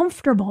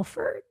uncomfortable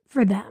for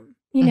them,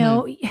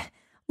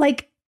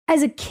 like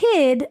as a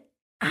kid,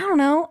 I don't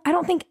know. I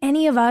don't think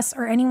any of us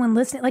or anyone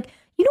listening, like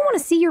you don't want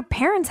to see your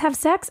parents have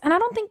sex. And I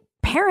don't think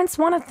parents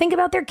want to think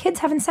about their kids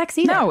having sex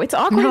either. No, it's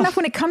awkward enough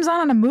when it comes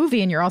on a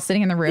movie and you're all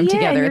sitting in the room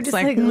together. And you're It's just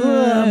like,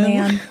 oh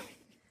man.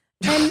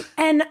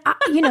 And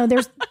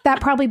there's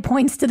that probably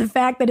points to the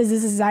fact that as a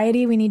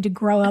society, we need to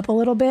grow up a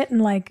little bit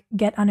and like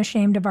get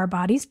unashamed of our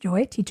bodies.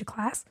 Joy, teach a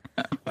class.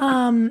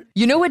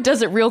 You know what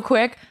does it real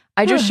quick?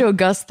 I just showed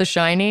Gus The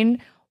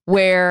Shining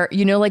where,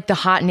 like the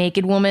hot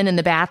naked woman in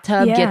the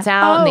bathtub gets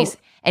out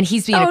and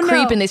he's being a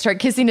creep and they start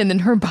kissing and then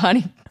her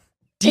body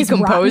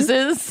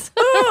decomposes.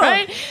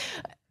 Right?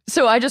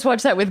 So I just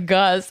watched that with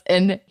Gus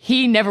and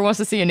he never wants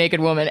to see a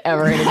naked woman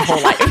ever in his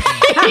whole life.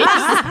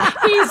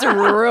 He's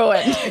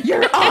ruined.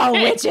 you're all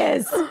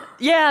witches.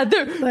 Yeah,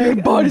 their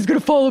body's going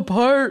to fall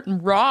apart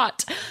and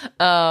rot.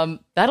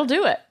 That'll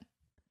do it.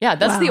 Yeah,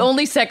 that's the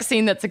only sex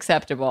scene that's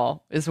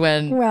acceptable is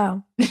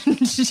when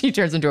she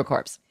turns into a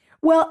corpse.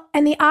 Well,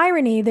 and the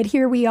irony that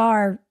here we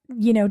are,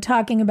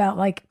 talking about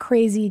like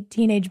crazy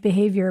teenage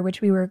behavior,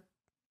 which we were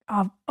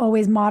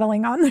always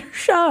modeling on the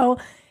show.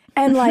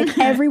 And like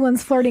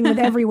everyone's flirting with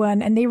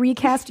everyone and they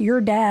recast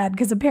your dad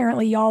because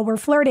apparently y'all were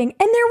flirting and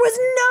there was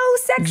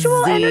no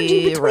sexual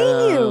energy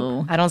between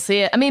you. I don't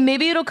see it. I mean,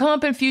 maybe it'll come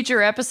up in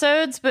future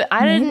episodes, but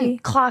I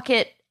didn't clock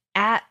it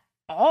at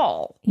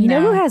all. You know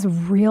who has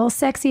real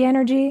sexy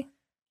energy?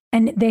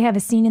 And they have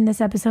a scene in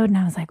this episode and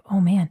I was like, oh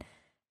man,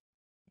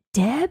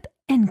 Deb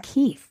and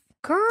Keith.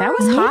 Girl. That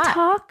was They hot.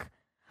 talk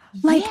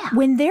like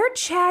when they're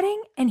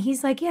chatting and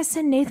he's like, yeah,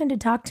 send Nathan to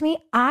talk to me.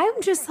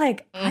 I'm just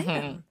like,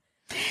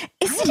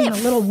 Isn't it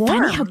a little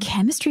warm. funny how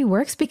chemistry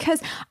works?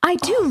 Because I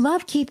do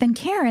love Keith and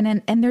Karen,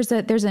 and there's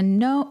a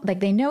no, like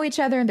they know each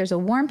other, and there's a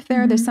warmth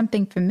there. There's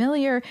something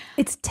familiar,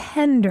 it's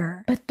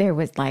tender. but there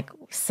was like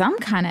some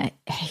kind of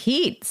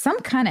heat, some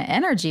kind of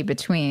energy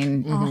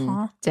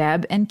between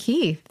Deb and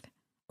Keith.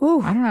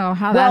 Ooh, I don't know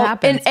how that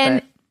happens.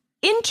 And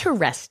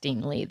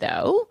interestingly,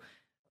 though,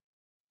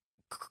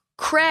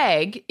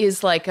 Craig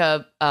is like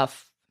I don't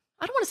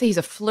want to say he's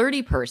a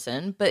flirty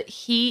person, but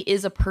he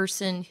is a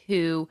person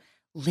who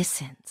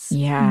listens.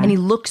 Yeah. And he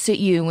looks at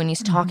you when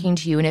he's talking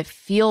to you and it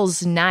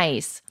feels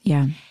nice.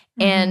 Yeah.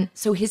 And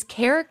so his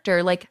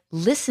character like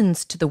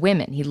listens to the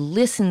women. He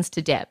listens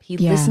to Deb. He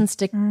listens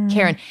to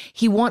Karen.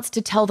 He wants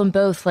to tell them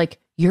both like,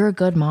 you're a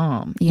good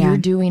mom. Yeah. You're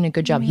doing a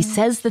good job. He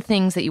says the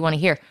things that you want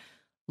to hear.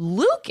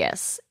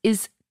 Lucas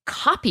is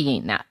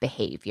copying that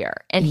behavior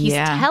and he's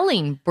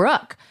telling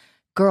Brooke,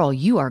 girl,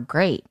 you are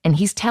great. And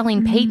he's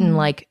telling Peyton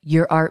like,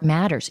 your art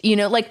matters.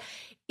 Like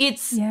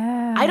it's,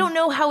 I don't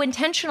know how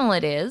intentional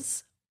it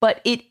is,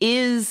 but it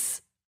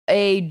is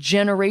a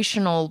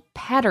generational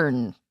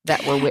pattern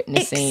that we're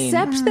witnessing.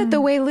 Except that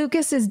the way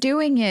Lucas is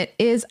doing it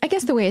is, I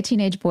guess, the way a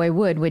teenage boy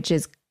would, which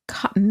is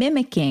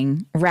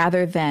mimicking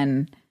rather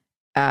than,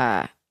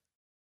 I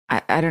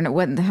don't know,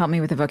 help me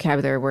with the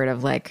vocabulary word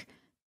of like,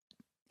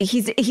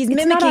 he's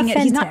mimicking it.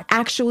 He's not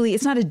actually,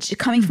 it's not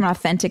coming from an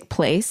authentic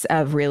place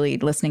of really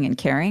listening and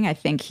caring. I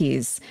think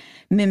he's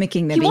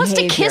mimicking the behavior. He wants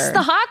to kiss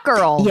the hot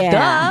girl. Yeah.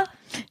 Duh.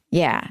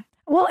 Yeah.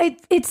 well,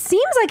 it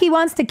seems like he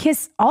wants to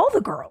kiss all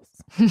the girls.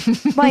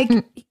 Like,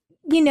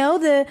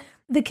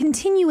 the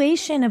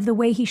continuation of the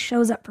way he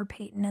shows up for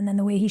Peyton and then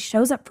the way he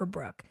shows up for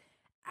Brooke.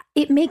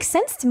 It makes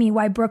sense to me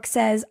why Brooke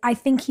says, I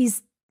think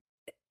he's,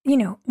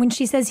 when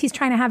she says he's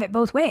trying to have it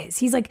both ways,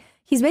 he's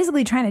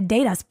basically trying to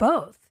date us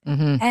both.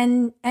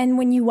 And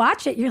when you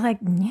watch it, you're like,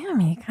 yeah, I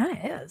mean, it kind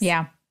of is.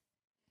 Yeah.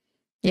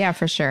 Yeah,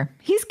 for sure.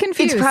 He's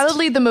confused. It's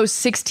probably the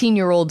most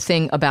 16-year-old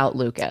thing about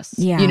Lucas.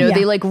 Yeah. You know,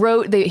 they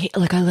wrote,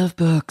 I love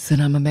books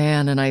and I'm a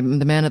man and I'm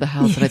the man of the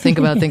house and I think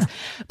about things.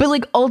 But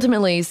like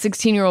ultimately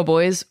 16-year-old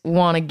boys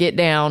want to get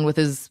down with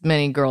as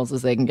many girls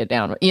as they can get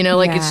down with. You know,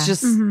 like it's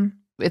just,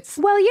 it's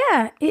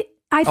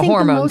I think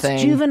the most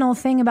juvenile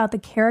thing about the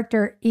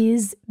character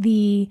is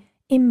the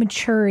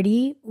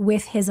immaturity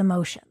with his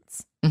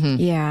emotions.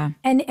 Yeah.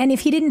 And if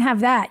he didn't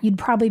have that, you'd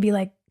probably be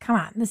like, come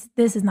on,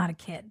 this is not a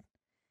kid.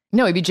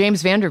 No, he'd be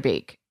James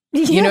Vanderbeek.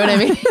 You know what I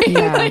mean?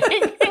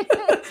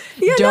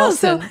 Yeah.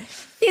 So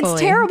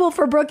it's terrible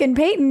for Brooke and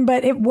Peyton,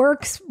 but it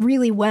works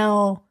really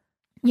well,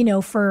 you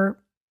know, for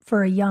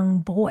a young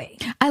boy.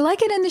 I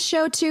like it in the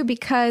show too,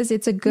 because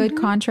it's a good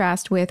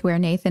contrast with where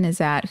Nathan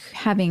is at,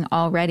 having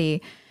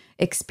already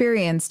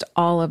experienced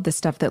all of the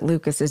stuff that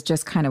Lucas is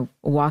just kind of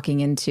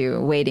wading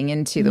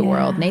into the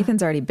world.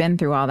 Nathan's already been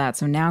through all that.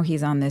 So now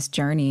he's on this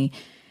journey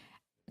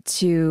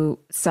to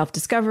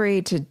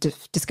self-discovery, to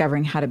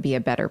discovering how to be a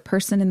better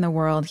person in the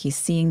world. He's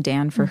seeing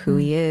Dan for who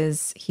he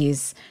is.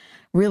 He's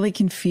really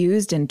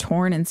confused and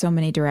torn in so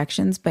many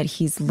directions, but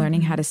he's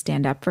learning how to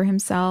stand up for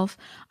himself.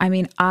 I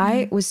mean,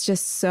 I was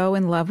just so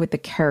in love with the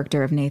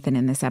character of Nathan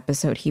in this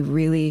episode. He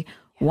really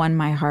won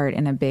my heart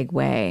in a big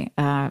way.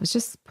 I was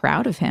just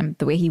proud of him.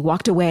 The way he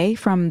walked away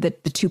from the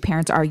two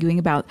parents arguing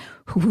about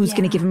who's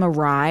going to give him a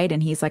ride.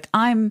 And he's like,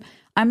 I'm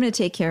going to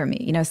take care of me,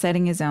 you know,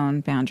 setting his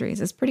own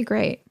boundaries. It's pretty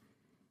great.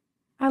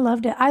 I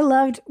loved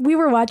it. We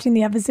were watching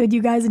the episode,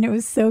 you guys, and it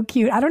was so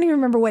cute. I don't even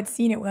remember what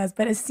scene it was,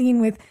 but a scene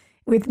with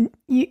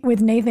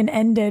Nathan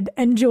ended,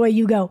 and Joy,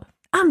 you go,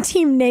 I'm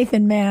Team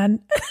Nathan,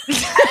 man. Team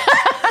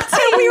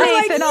we were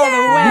Nathan like, all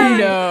the way.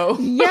 No.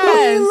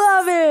 Yes. We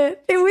love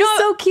it. It was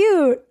so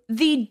cute.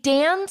 The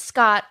Dan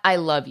Scott I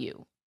love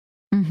you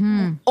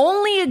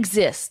only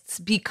exists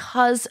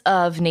because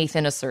of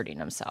Nathan asserting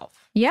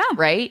himself. Yeah.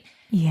 Right?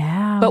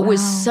 Yeah. But was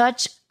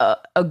such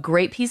a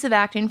great piece of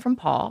acting from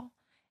Paul.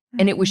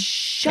 And it was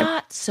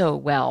shot so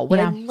well. What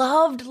I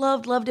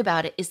loved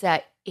about it is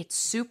that it's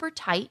super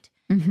tight.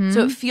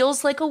 So it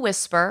feels like a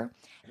whisper.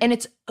 And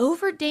it's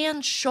over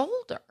Dan's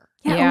shoulder.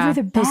 Yeah, over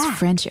the back. Those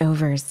French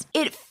overs.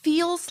 It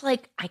feels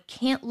like I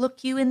can't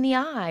look you in the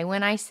eye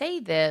when I say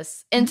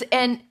this. And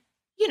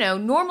you know,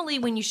 normally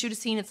when you shoot a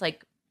scene, it's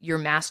like your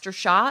master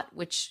shot,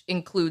 which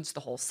includes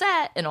the whole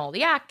set and all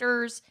the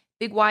actors,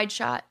 big wide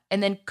shot,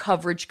 and then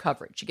coverage.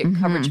 You get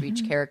coverage of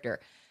each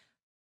character.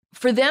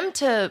 For them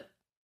to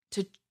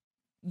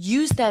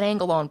use that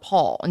angle on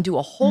Paul and do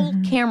a whole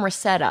camera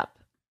setup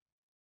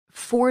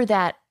for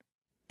that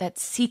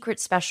secret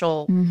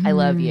special, I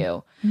love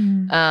you.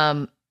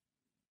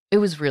 It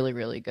was really,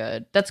 really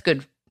good. That's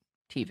good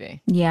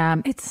TV.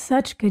 Yeah. It's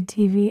such good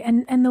TV.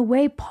 And the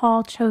way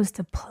Paul chose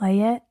to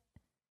play it,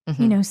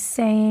 you know,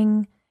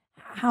 saying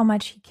how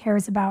much he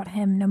cares about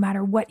him no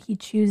matter what he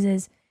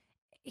chooses.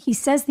 He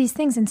says these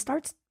things and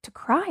starts to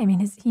cry. I mean,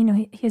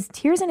 he has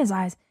tears in his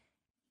eyes.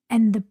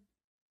 And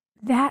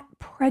that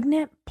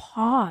pregnant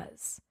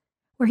pause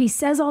where he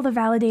says all the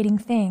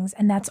validating things,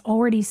 and that's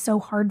already so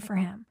hard for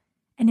him.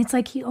 And it's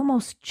like he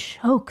almost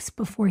chokes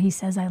before he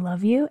says, I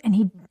love you.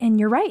 And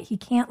you're right. He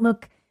can't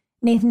look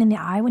Nathan in the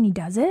eye when he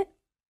does it.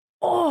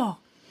 Oh,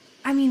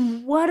 I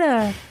mean, what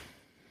a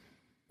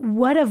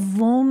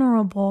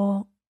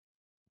vulnerable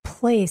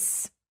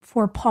place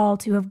for Paul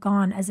to have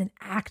gone as an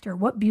actor.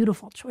 What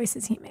beautiful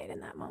choices he made in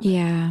that moment.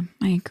 Yeah,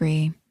 I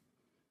agree.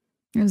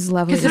 It was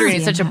lovely. Considering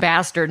he's such a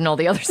bastard in all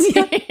the other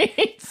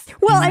scenes.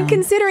 Well, and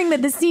considering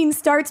that the scene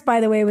starts, by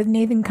the way, with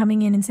Nathan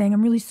coming in and saying,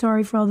 I'm really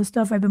sorry for all the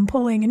stuff I've been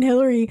pulling. And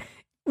Hilarie,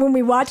 when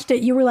we watched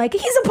it, you were like,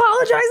 he's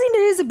apologizing to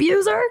his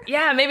abuser?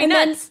 Yeah, maybe and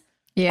nuts.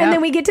 And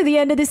then we get to the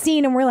end of the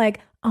scene and we're like,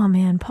 oh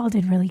man, Paul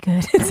did really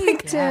good. It's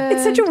like,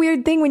 it's such a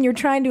weird thing when you're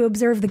trying to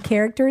observe the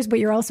characters, but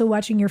you're also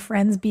watching your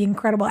friends be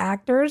incredible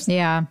actors.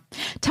 Yeah.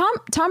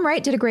 Tom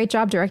Wright did a great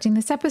job directing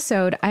this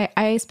episode. I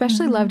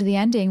especially loved the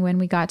ending when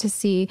we got to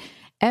see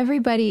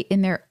everybody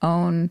in their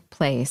own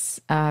place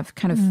of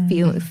kind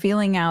of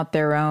feeling out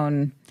their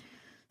own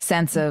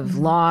sense of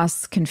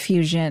loss,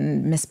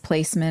 confusion,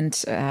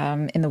 misplacement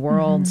in the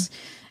world,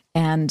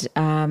 and,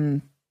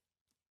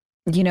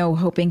 you know,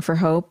 hoping for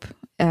hope.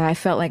 I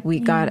felt like we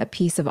got a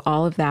piece of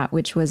all of that,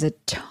 which was a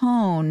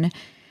tone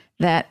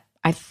that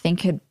I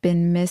think had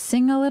been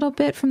missing a little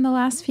bit from the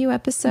last few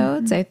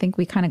episodes. I think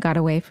we kind of got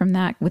away from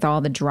that with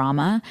all the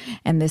drama.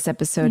 And this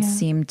episode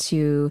seemed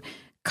to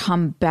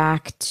come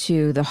back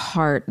to the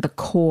heart, the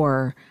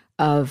core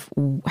of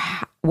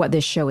what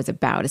this show is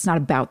about. It's not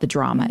about the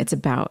drama. It's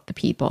about the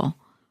people.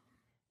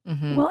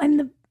 Well,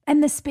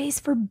 and the space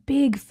for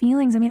big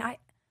feelings. I mean,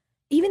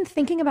 even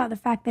thinking about the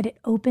fact that it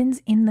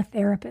opens in the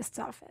therapist's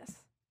office.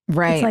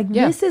 Right. It's like,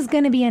 this is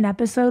going to be an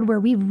episode where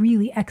we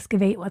really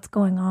excavate what's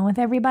going on with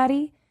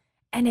everybody.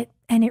 And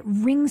it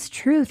rings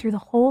true through the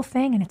whole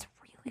thing. And it's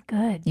really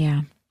good.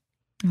 Yeah.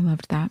 I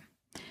loved that.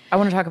 I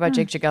want to talk about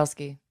Jake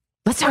Jagelski.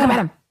 Let's talk about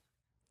him.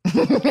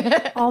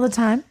 All the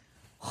time.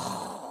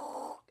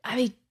 I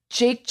mean,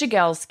 Jake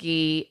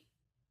Jagelski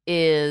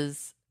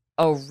is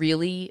a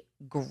really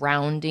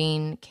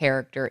grounding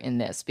character in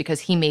this because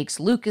he makes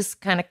Lucas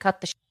kind of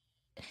cut the shit.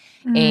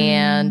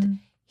 And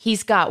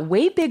he's got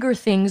way bigger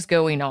things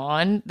going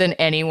on than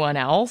anyone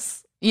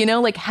else. You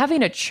know, like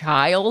having a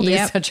child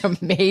is such a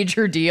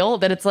major deal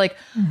that it's like,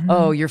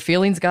 oh, your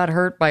feelings got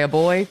hurt by a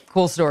boy?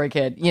 Cool story,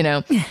 kid, you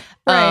know?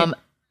 Right.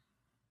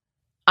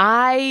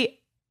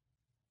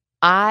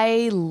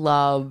 I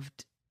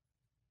loved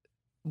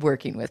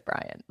working with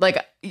Brian. Like,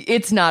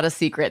 it's not a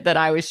secret that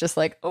I was just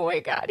like, oh my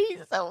God,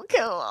 he's so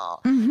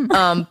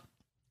cool.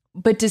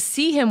 But to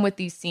see him with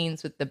these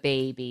scenes with the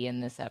baby in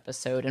this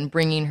episode and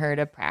bringing her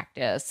to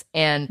practice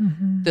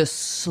and the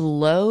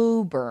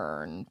slow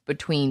burn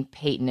between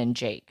Peyton and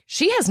Jake.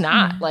 She has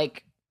not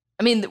like,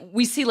 I mean,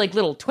 we see like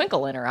little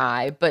twinkle in her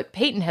eye, but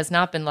Peyton has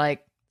not been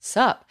like,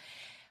 sup.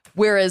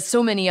 Whereas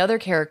so many other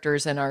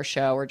characters in our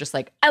show are just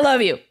like, I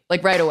love you,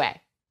 like right away.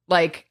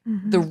 Like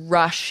the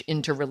rush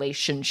into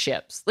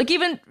relationships. Like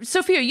even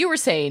Sophia, you were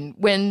saying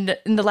when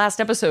in the last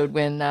episode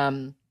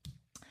when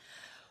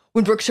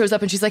Brooke shows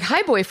up and she's like,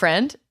 hi,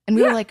 boyfriend. And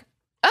we were like,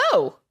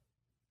 oh,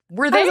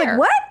 we're there. I was like,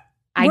 what?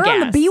 We're on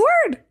the B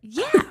word?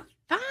 Yeah,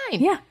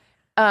 fine. Yeah.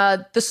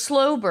 The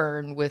slow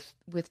burn with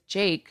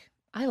Jake,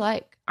 I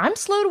like. I'm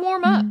slow to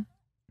warm up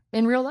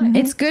in real life.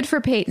 It's good for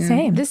Peyton.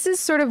 Same. This is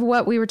sort of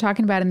what we were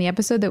talking about in the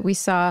episode that we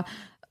saw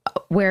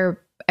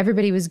where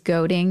everybody was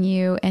goading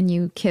you and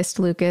you kissed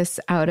Lucas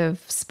out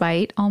of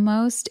spite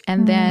almost.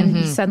 And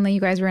then suddenly you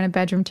guys were in a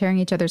bedroom tearing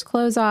each other's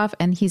clothes off.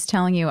 And he's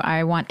telling you,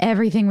 I want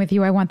everything with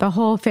you. I want the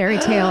whole fairy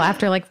tale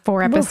after like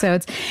 4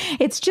 episodes.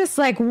 It's just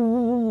like,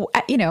 you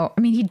know,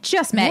 I mean, he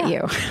just met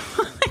you.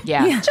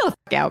 Chill the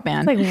fuck out,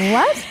 man. It's like,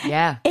 what?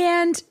 Yeah.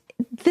 And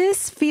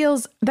this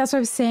feels, that's what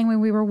I was saying when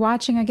we were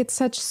watching, I get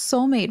such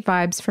soulmate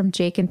vibes from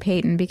Jake and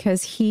Peyton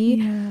because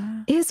he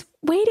is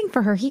waiting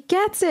for her. He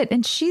gets it.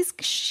 And she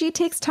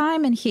takes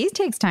time and he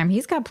takes time.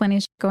 He's got plenty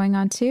of shit going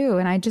on too.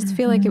 And I just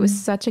feel like it was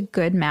such a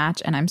good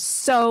match. And I'm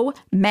so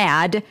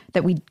mad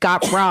that we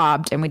got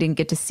robbed and we didn't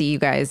get to see you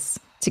guys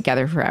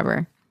together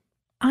forever.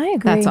 I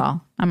agree. That's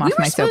all. I'm off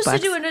my soapbox. We were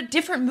supposed to do in a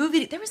different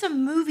movie. There was a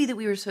movie that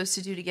we were supposed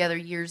to do together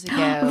years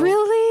ago.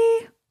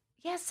 Really?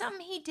 Yeah,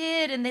 something he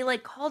did, and they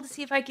like called to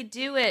see if I could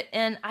do it,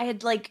 and I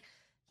had like,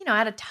 you know, I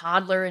had a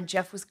toddler, and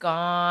Jeff was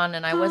gone,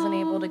 and I wasn't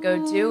able to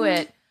go do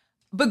it.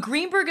 But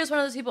Greenberg is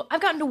one of those people.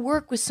 I've gotten to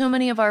work with so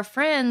many of our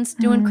friends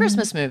doing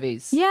Christmas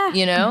movies. Yeah,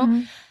 you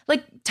know,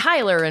 like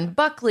Tyler and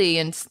Buckley,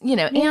 and you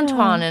know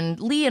Antoine and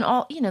Lee and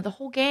all, you know, the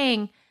whole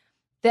gang.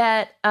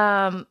 That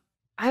I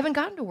haven't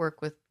gotten to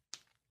work with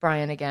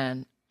Brian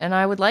again, and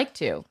I would like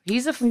to.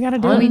 He's a we gotta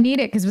do it. We need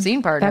it because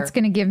scene partner. That's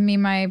going to give me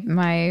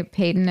my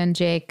Peyton and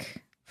Jake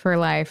for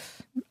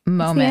life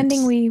moment. It's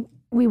the ending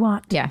we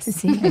want to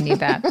see. I need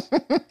that.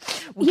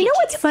 You know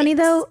what's funny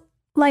though?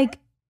 Like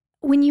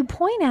when you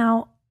point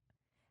out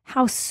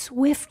how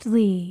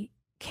swiftly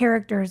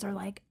characters are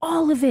like,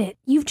 all of it,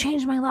 you've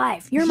changed my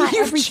life. You're my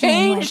You've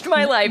everything. changed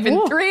my life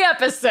in 3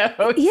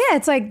 episodes. Yeah,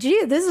 it's like,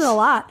 gee, this is a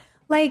lot.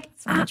 Like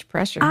So much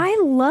pressure. I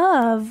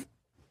love,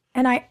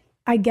 and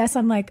I guess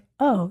I'm like,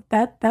 oh,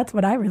 that's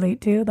what I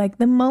relate to. Like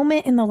the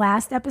moment in the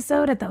last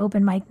episode at the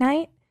open mic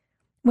night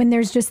when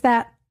there's just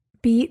that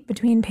beat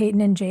between Peyton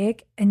and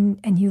Jake and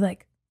you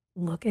like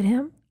look at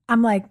him.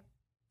 I'm like,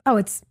 oh,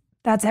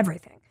 that's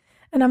everything.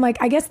 And I'm like,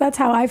 I guess that's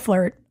how I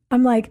flirt.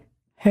 I'm like,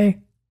 hey,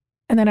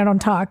 and then I don't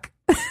talk.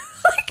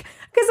 Like,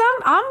 because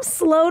I'm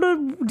slow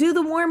to do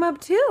the warm up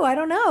too. I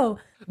don't know.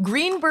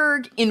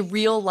 Greenberg in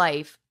real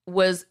life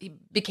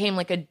became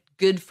like a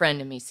good friend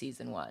to me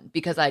season 1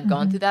 because I'd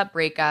gone through that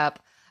breakup.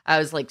 I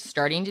was like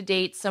starting to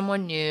date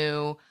someone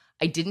new.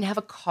 I didn't have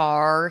a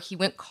car. He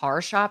went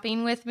car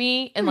shopping with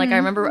me. And like, I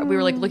remember we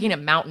were like looking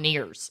at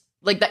Mountaineers.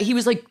 Like that. He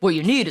was like, what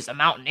you need is a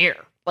Mountaineer.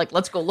 Like,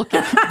 let's go look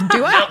at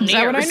Do I? Mountaineers. Is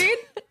that what I need?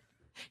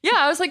 Yeah.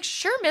 I was like,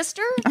 sure,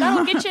 mister.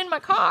 That'll get you in my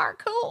car.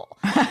 Cool.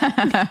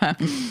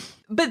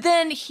 But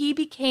then he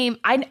became,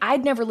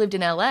 I'd never lived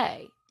in LA.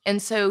 And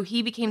so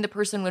he became the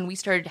person when we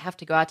started to have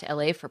to go out to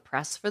LA for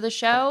press for the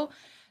show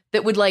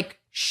that would like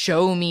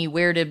show me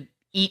where to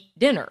eat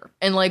dinner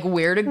and like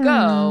where to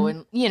go.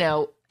 And, you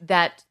know,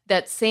 that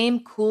same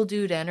cool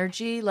dude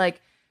energy,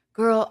 like,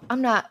 girl,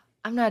 I'm not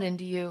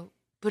into you,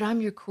 but I'm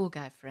your cool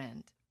guy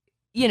friend.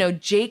 You know,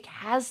 Jake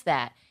has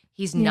that.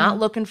 He's not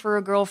looking for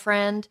a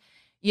girlfriend.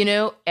 You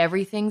know,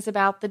 everything's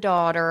about the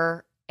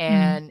daughter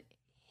and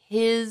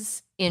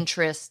his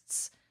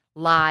interests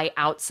lie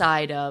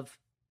outside of,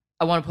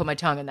 I want to put my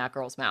tongue in that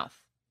girl's mouth.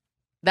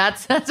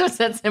 That's what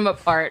sets him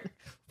apart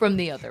from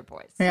the other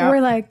boys. Yeah.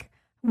 We're like,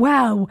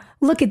 wow,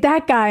 look at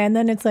that guy. And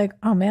then it's like,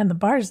 oh man, the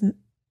bar's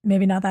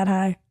maybe not that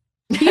high.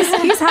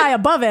 He's high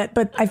above it,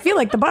 but I feel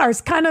like the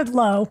bar's kind of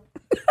low.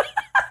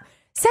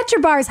 Set your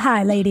bars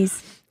high,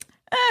 ladies.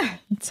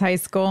 It's high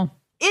school.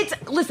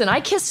 Listen, I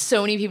kissed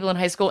so many people in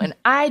high school and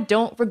I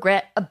don't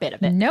regret a bit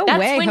of it. No That's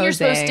way, when you're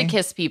Jose. supposed to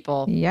kiss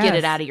people. Yes. Get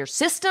it out of your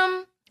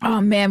system.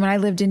 Oh man, when I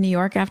lived in New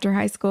York after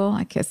high school,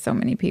 I kissed so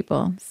many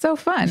people. So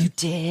fun. You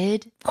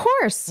did? Of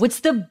course.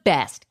 What's the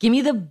best? Give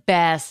me the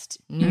best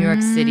New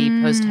York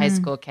City post-high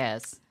school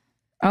kiss.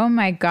 Oh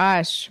my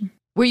gosh.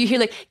 Where you hear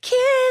like,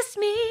 kiss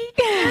me.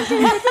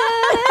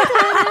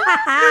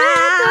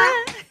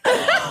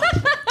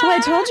 Well, I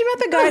told you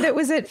about the guy that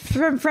was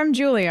from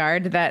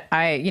Juilliard that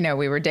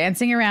we were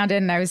dancing around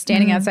in, and I was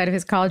standing outside of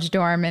his college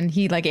dorm, and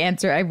he like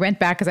answered. I went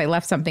back because I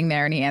left something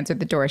there, and he answered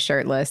the door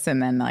shirtless,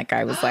 and then like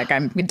I was like,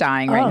 I'm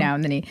dying right now,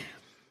 and then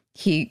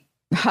he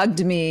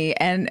hugged me,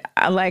 and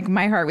like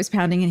my heart was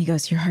pounding, and he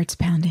goes, "Your heart's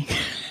pounding."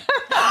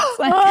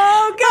 Like,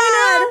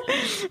 oh God!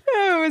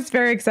 It was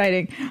very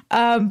exciting.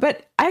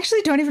 But I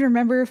actually don't even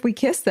remember if we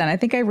kissed then. I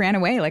think I ran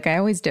away like I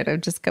always did. I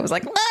was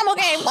like, I'm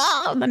okay,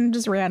 and then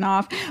just ran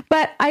off.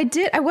 But I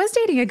was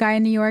dating a guy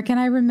in New York, and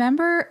I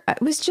remember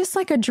it was just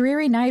like a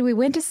dreary night. We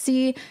went to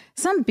see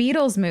some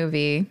Beatles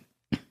movie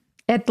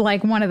at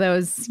like one of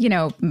those,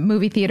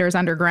 movie theaters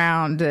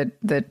underground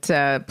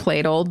that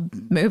played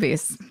old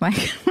movies,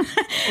 like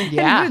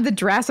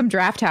some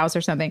draft house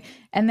or something.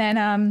 And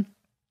then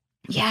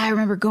I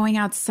remember going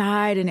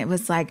outside, and it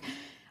was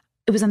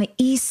on the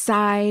east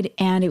side,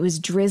 and it was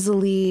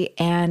drizzly,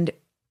 and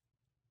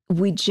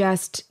we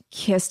just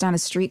kissed on a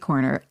street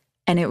corner,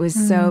 and it was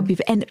so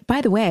beautiful. And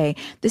by the way,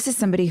 this is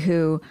somebody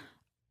who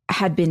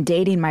had been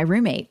dating my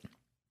roommate.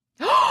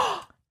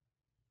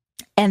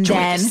 And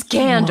then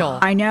scandal.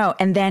 I know.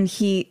 And then this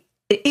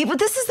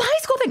is the high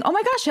school thing. Oh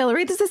my gosh,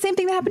 Hilarie, this is the same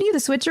thing that happened to you, the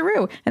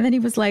switcheroo. And then he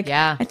was like,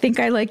 I think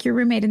I like your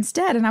roommate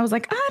instead. And I was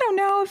like, I don't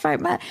know if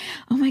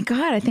oh my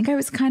God, I think I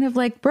was kind of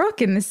like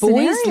Brooke in this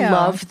scenario. Boys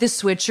love the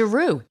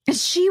switcheroo. And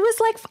she was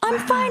like, I'm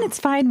fine. It's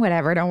fine.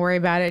 Whatever. Don't worry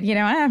about it.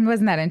 I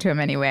wasn't that into him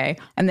anyway.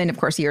 And then of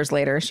course, years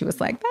later, she was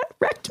like, that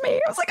wrecked me.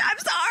 I was like, I'm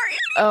sorry.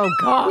 Oh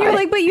God. You're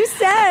like, but you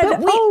said,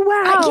 oh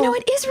wow.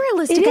 It is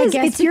realistic, It is. I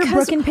guess. It's your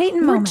Brooke and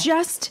Peyton moment. We're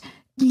just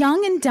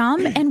young and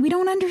dumb, and we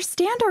don't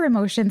understand our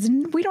emotions,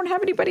 and we don't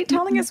have anybody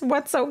telling us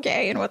what's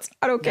okay and what's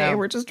not okay. No.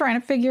 We're just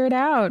trying to figure it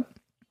out.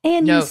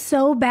 And you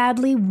so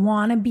badly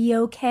want to be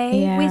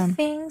okay with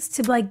things,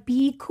 to like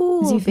be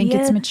cool. You think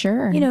it's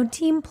mature.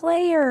 Team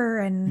player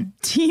and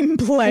team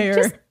player.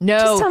 Just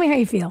tell me how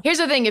you feel. Here's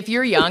the thing. If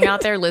you're young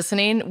out there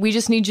listening, we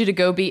just need you to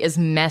go be as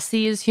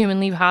messy as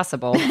humanly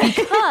possible,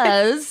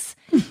 because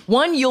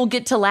one, you'll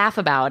get to laugh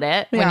about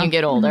it when you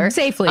get older.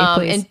 Safely,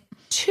 please. And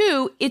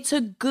two, it's a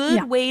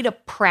good way to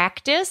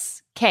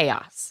practice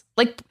chaos.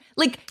 Like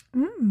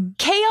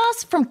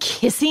chaos from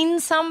kissing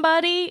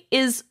somebody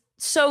is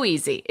so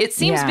easy. It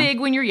seems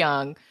big when you're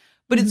young,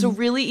 but it's a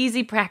really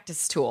easy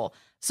practice tool,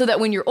 so that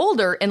when you're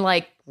older and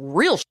like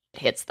real shit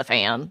hits the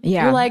fan,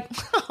 you're like,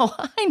 oh,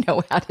 I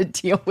know how to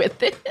deal with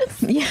this.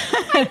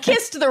 I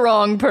kissed the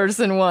wrong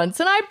person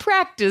once, and I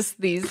practiced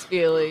these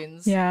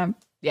feelings. Yeah,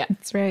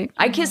 that's right.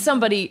 I kissed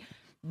somebody.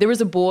 There was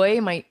a boy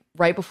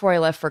right before I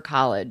left for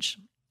college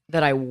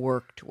that I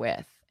worked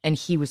with, and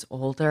he was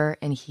older,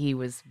 and he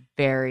was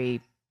very,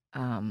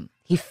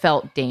 he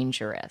felt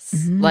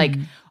dangerous. Like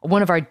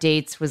one of our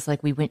dates was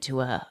like, we went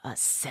to a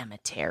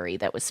cemetery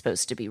that was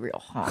supposed to be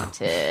real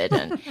haunted,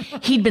 and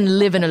he'd been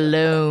living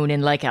alone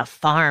in like a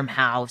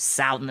farmhouse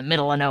out in the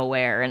middle of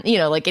nowhere, and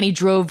and he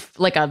drove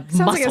like a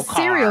muscle like a car.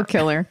 Serial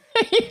killer.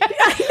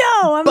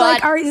 I know. I'm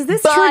like, is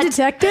this True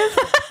Detective?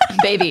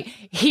 Baby,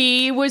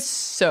 he was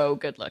so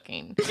good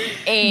looking.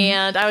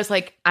 And I was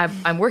like,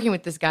 I'm working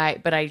with this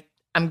guy, but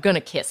I'm going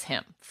to kiss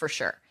him for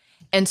sure.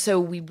 And so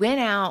we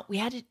went out. We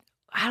had to,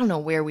 I don't know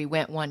where we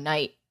went one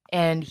night.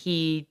 And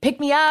he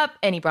picked me up,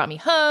 and he brought me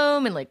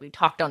home. And like we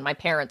talked on my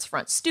parents'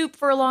 front stoop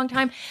for a long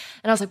time.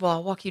 And I was like, well,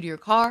 I'll walk you to your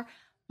car.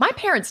 My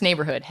parents'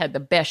 neighborhood had the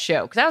best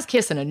show, because I was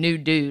kissing a new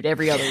dude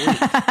every other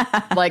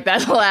week. Like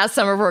that's the last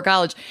summer before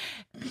college.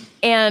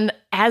 And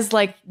as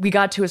like we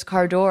got to his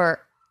car door,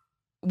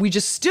 we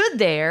just stood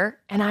there,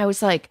 and I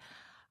was like,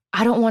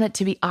 I don't want it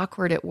to be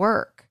awkward at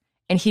work.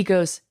 And he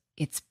goes,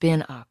 it's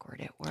been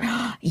awkward at work.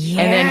 And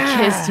then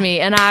kissed me.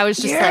 And I was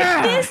just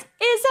like, this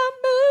is a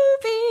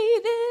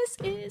movie. This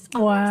is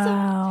awesome.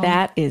 Wow.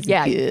 That is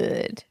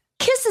good.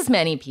 Kiss as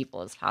many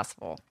people as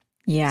possible.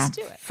 Yeah, Let's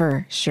do it.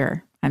 For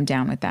sure. I'm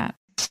down with that.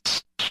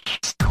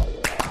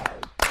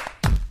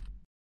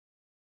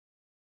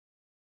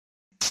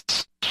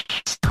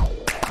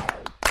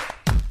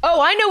 Oh,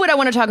 I know what I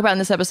want to talk about in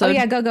this episode. Oh,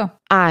 yeah, go.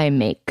 Eye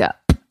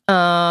makeup.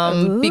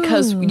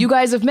 Because you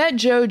guys have met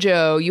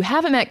JoJo. You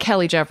haven't met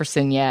Kelly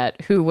Jefferson yet,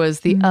 who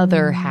was the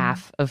other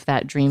half of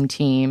that dream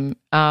team.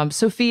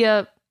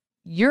 Sophia,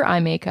 your eye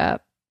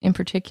makeup in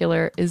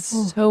particular is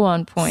so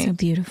on point. So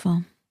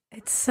beautiful.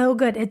 It's so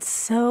good. It's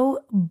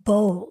so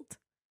bold.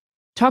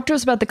 Talk to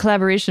us about the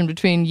collaboration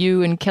between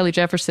you and Kelly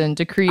Jefferson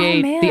to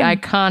create the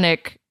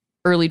iconic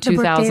early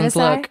 2000s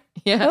look.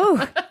 Yeah.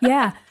 Oh,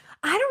 yeah.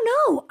 I don't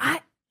know.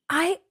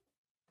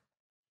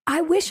 I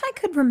wish I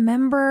could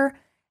remember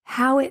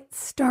how it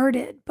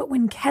started, but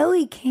when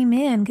Kelly came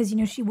in, because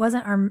she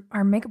wasn't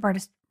our makeup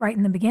artist right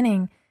in the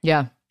beginning.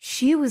 Yeah.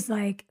 She was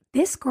like,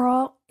 this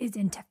girl is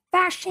into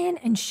fashion,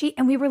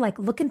 and we were like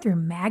looking through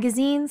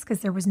magazines because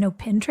there was no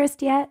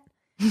Pinterest yet.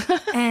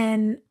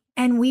 And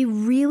we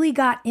really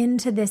got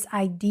into this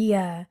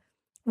idea,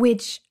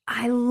 which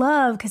I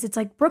love, because it's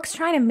like Brooke's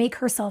trying to make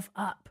herself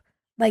up,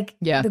 like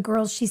the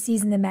girls she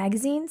sees in the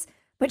magazines.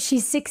 but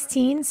she's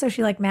 16, so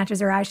she like matches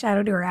her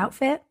eyeshadow to her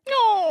outfit.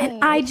 No.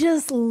 And I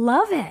just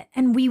love it.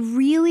 And we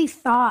really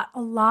thought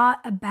a lot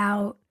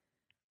about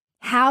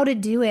how to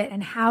do it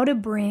and how to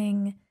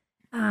bring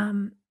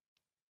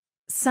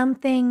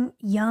something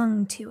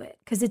young to it,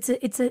 because it's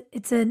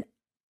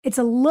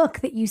a look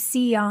that you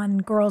see on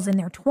girls in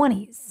their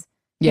 20s,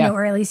 you know,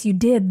 or at least you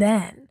did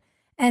then.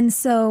 And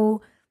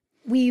so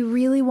we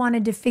really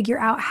wanted to figure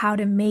out how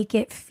to make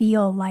it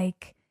feel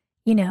like,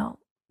 you know,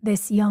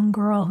 this young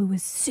girl who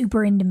was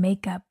super into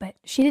makeup, but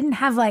she didn't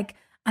have like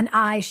an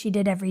eye she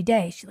did every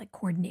day. She like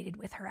coordinated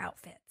with her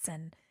outfits.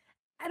 And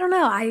I don't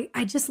know, I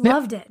just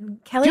loved it.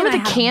 And Kelly Remember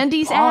and I the had a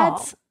Candies ball.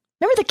 ads?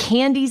 Remember the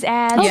Candies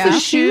ads? Yeah. The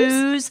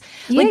shoes?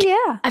 Yeah, Like,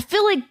 yeah. I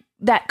feel like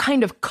that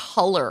kind of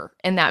color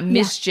and that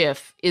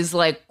mischief is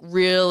like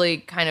really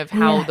kind of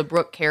how the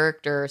Brooke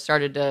character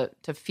started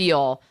to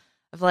feel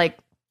of like,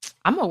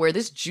 I'm gonna wear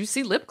this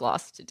juicy lip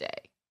gloss today.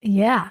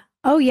 Yeah.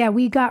 Oh yeah,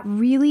 we got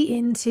really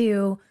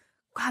into,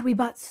 God, we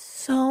bought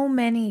so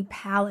many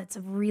palettes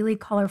of really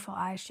colorful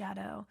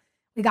eyeshadow.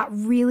 We got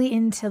really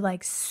into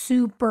like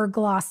super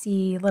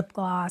glossy lip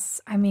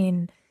gloss. I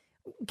mean,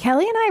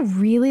 Kelly and I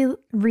really,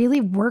 really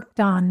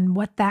worked on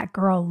what that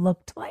girl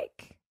looked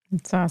like.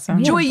 It's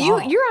awesome. Joy,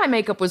 your eye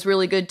makeup was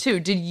really good too.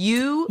 Did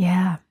you?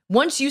 Yeah.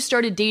 Once you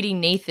started dating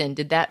Nathan,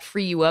 did that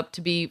free you up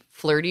to be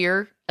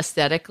flirtier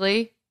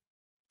aesthetically?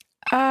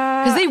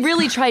 Because they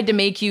really tried to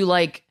make you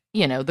like,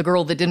 you know, the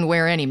girl that didn't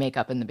wear any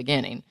makeup in the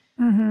beginning.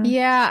 Mm-hmm.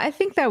 Yeah, I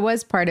think that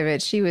was part of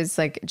it. She was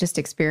like just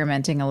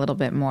experimenting a little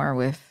bit more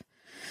with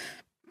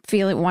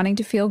wanting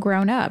to feel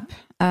grown up.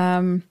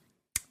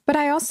 But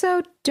I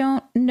also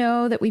don't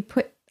know that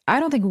I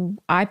don't think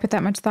I put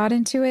that much thought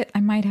into it. I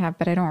might have,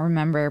 but I don't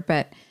remember.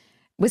 But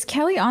was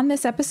Kelly on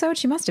this episode?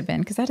 She must have been,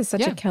 because that is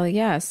such a Kelly.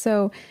 Yeah.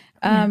 So,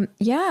 I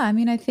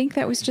mean, I think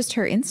that was just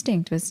her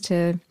instinct was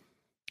to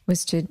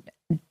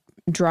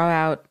draw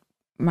out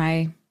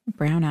my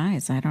brown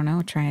eyes. I don't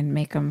know, try and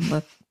make them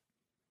look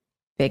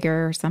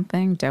bigger or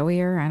something,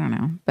 doughier. I don't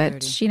know.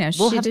 But she knows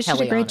she did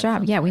a great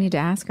job. Yeah, we need to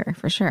ask her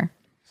for sure.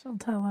 She'll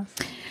tell us.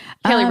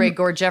 Kelly Ray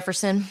Gore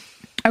Jefferson.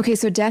 Okay,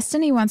 so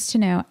Destiny wants to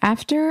know,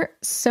 after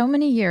so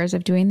many years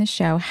of doing the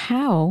show,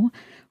 how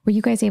were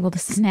you guys able to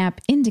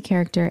snap into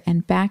character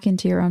and back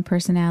into your own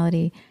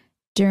personality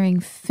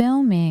during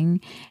filming?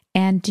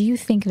 And do you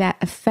think that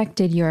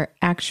affected your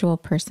actual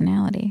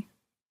personality?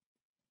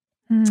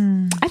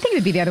 I think it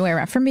would be the other way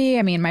around. For me,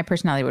 I mean, my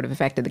personality would have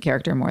affected the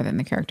character more than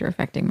the character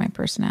affecting my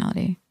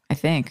personality. I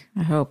think.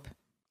 I hope.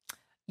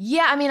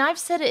 Yeah, I mean, I've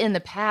said it in the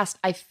past.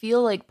 I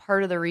feel like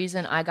part of the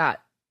reason I got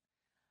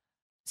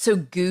so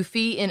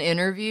goofy in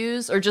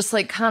interviews or just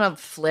like kind of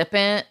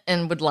flippant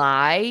and would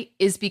lie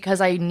is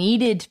because I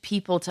needed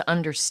people to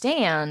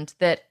understand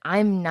that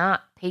I'm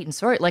not Peyton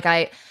Sawyer. Like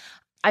I'm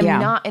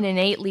not an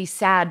innately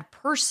sad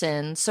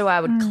person, so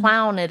I would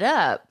clown it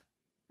up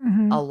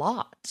a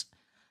lot.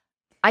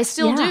 I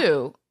still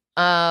do.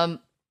 Because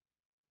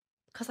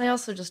I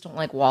also just don't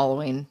like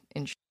wallowing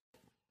in shit,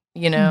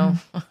 you know?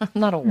 I'm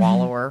not a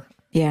wallower.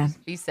 Yeah.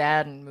 Just be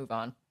sad and move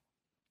on.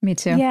 Me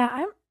too.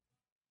 Yeah,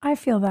 I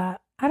feel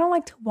that. I don't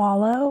like to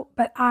wallow,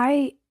 but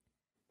I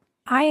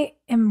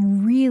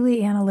am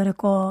really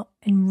analytical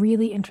and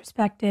really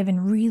introspective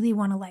and really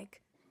want to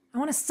I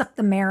want to suck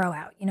the marrow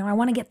out. You know, I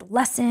want to get the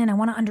lesson. I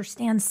want to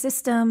understand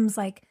systems.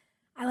 Like,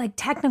 I like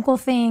technical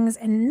things,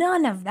 and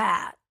none of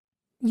that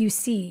you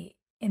see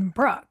in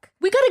Brooke.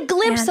 We got a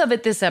glimpse of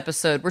it this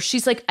episode where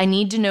she's like, I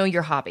need to know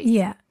your hobbies.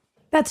 Yeah,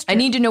 that's true. I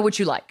need to know what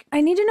you like.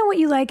 I need to know what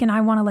you like, and I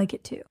want to like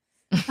it too.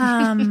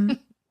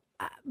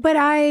 But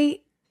I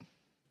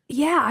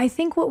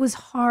think what was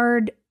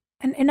hard,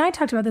 and I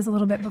talked about this a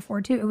little bit before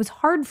too, it was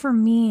hard for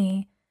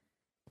me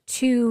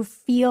to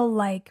feel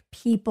like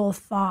people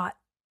thought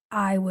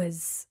I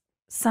was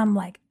some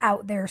like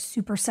out there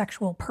super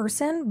sexual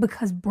person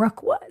because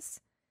Brooke was.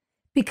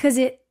 Because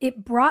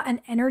it brought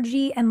an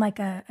energy and like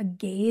a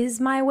gaze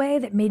my way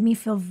that made me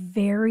feel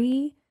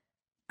very,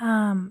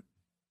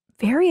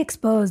 very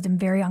exposed and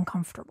very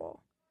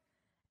uncomfortable.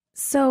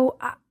 So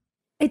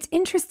it's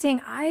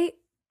interesting.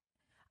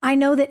 I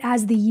know that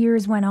as the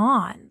years went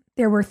on,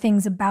 there were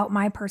things about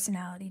my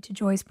personality, to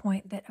Joy's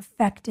point, that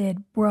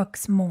affected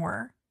Brooke's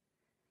more.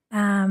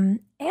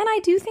 And I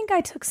do think I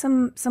took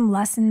some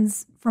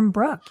lessons from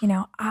Brooke. You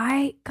know,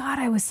 I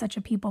was such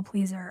a people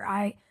pleaser.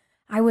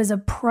 I was a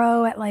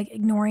pro at like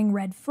ignoring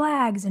red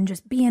flags and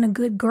just being a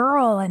good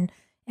girl. And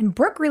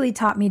Brooke really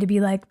taught me to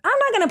be like, I'm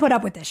not going to put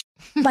up with this.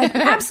 Like,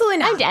 absolutely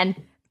not. I'm done.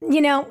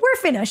 You know, we're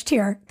finished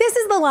here. This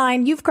is the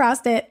line. You've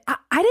crossed it.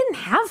 I didn't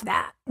have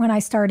that when I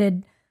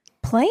started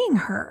playing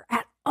her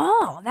at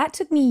all. That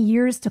took me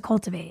years to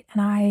cultivate.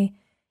 And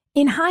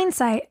in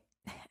hindsight,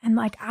 and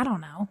like, I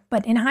don't know,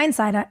 but in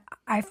hindsight,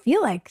 I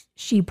feel like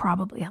she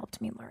probably helped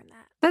me learn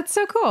that. That's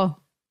so cool.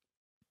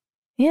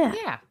 Yeah.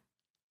 Yeah.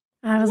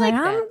 I was like,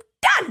 I'm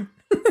done.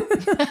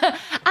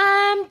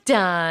 I'm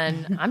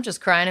done. I'm just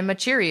crying in my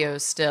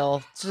Cheerios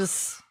still.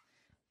 Just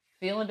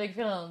feeling big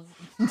feelings,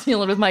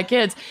 dealing with my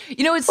kids.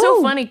 You know, it's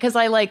so funny because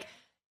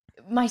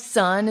my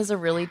son is a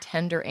really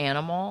tender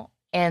animal.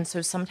 And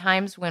so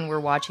sometimes when we're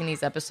watching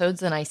these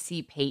episodes and I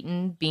see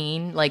Peyton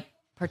being like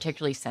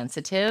particularly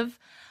sensitive,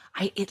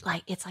 it's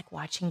like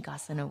watching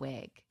Gus in a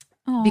wig.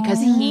 Aww. Because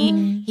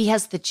he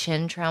has the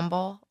chin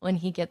tremble when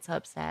he gets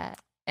upset.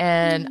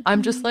 And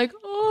I'm just like,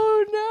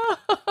 oh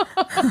no.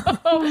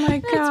 Oh my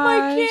gosh. That's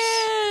my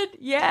kid.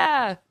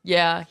 Yeah.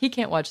 Yeah. He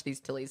can't watch these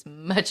till he's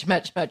much,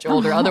 much, much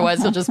older.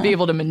 Otherwise, he'll just be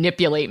able to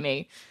manipulate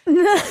me.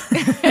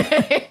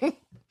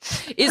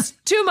 It's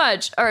too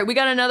much. All right, we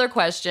got another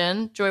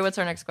question. Joy, what's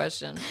our next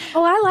question?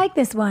 Oh, I like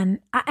this one.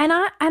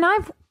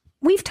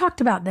 We've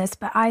talked about this,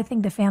 but I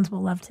think the fans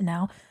will love to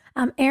know.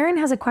 Erin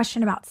has a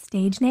question about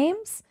stage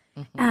names.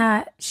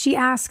 Mm-hmm. She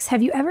asks,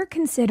 have you ever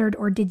considered,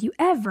 or did you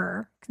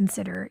ever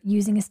consider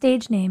using a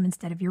stage name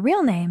instead of your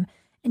real name?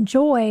 And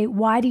Joy,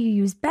 why do you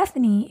use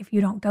Bethany if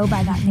you don't go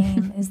by that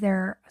name? Is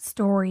there a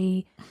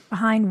story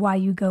behind why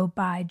you go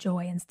by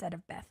Joy instead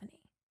of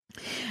Bethany?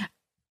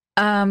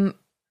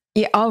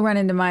 Yeah, I'll run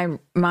into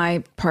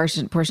my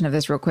portion of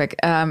this real quick.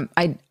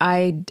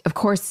 I of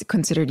course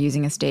considered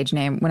using a stage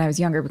name when I was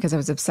younger because I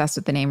was obsessed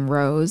with the name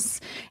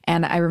Rose.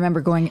 And I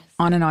remember going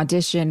on an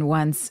audition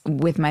once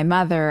with my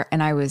mother,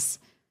 and I was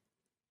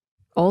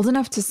old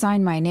enough to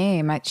sign my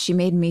name. She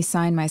made me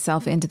sign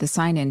myself into the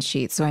sign-in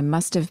sheet. So I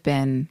must have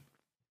been,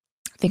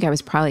 I think I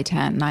was probably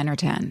 9 or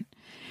 10.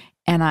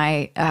 And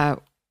I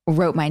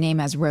wrote my name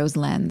as Rose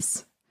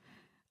Lenz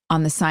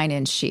on the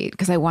sign-in sheet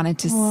because I wanted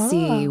to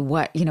see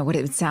what it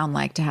would sound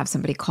like to have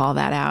somebody call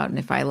that out and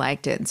if I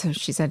liked it. And so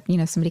she said,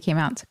 somebody came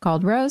out and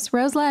called Rose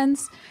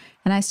Lenz.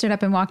 And I stood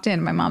up and walked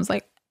in. My mom's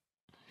like,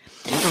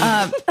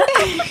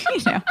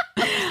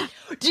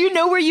 Do you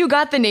know where you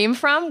got the name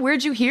from?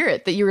 Where'd you hear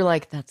it that you were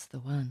like, that's the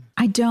one?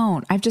 I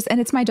don't.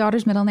 And it's my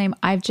daughter's middle name.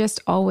 I've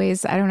just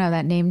always, I don't know,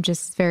 that name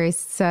just very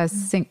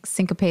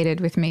syncopated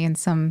with me in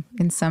some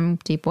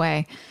deep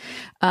way.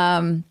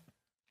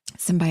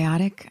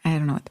 Symbiotic. I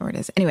don't know what the word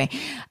is. Anyway,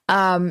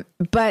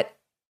 but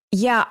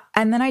yeah.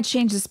 And then I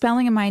changed the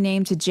spelling of my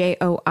name to Joie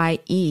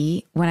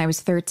when I was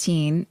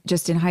 13,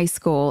 just in high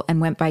school,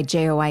 and went by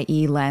Joie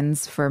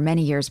Lenz for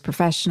many years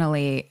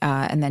professionally,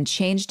 and then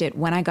changed it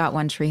when I got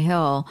One Tree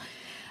Hill.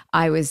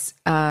 I was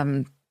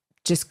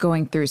just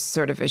going through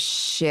sort of a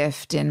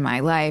shift in my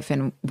life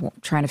and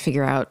trying to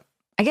figure out,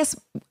 I guess,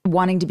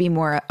 wanting to be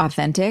more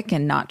authentic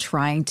and not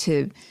trying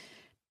to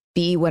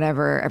be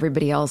whatever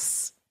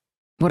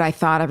what I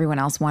thought everyone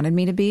else wanted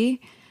me to be,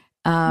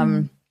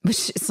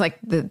 which is like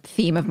the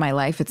theme of my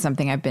life. It's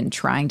something I've been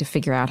trying to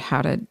figure out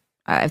how to,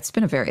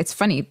 it's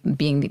funny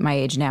being my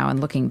age now and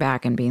looking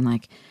back and being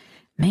like,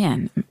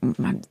 man,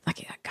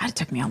 God, it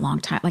took me a long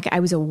time. Like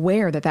I was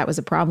aware that was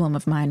a problem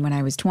of mine when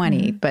I was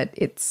 20, but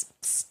it's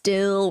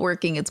still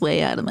working its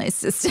way out of my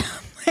system.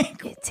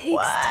 Like, it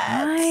takes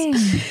time.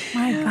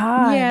 My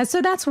God. Yeah.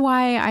 So that's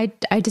why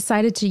I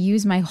decided to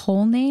use my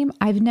whole name.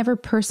 I've never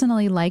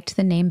personally liked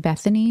the name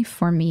Bethany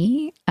for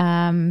me.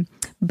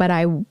 But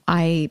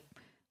I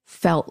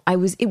felt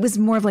it was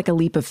more of like a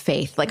leap of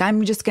faith. Like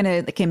I'm just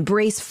going to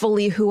embrace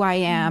fully who I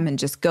am and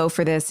just go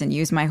for this and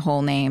use my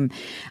whole name.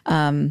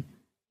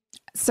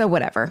 So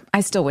whatever. I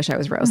still wish I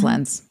was Rose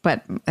Lenz,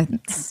 but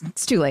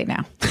it's too late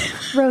now.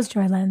 Rose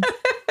Joy Lenz.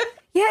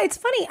 Yeah, it's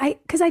funny.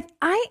 Because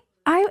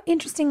I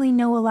interestingly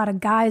know a lot of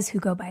guys who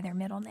go by their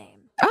middle name.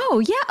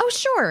 Oh, yeah. Oh,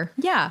 sure.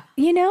 Yeah.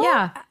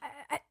 Yeah.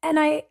 And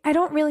I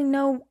don't really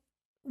know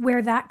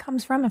where that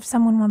comes from. If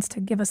someone wants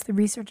to give us the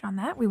research on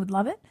that, we would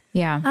love it.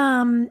 Yeah.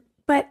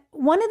 But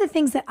one of the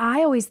things that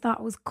I always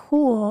thought was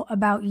cool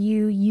about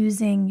you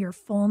using your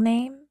full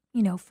name,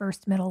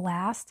 first, middle,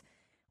 last,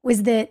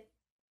 was that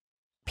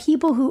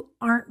people who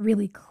aren't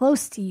really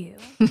close to you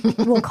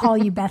will call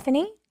you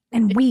Bethany,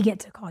 and we get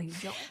to call you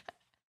Joy.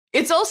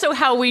 It's also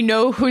how we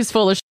know who's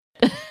full of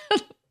shit.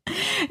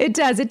 It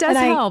does. It does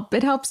help.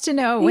 It helps to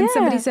know when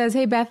somebody says,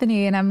 hey,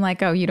 Bethany, and I'm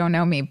like, oh, you don't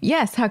know me.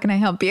 Yes. How can I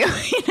help you?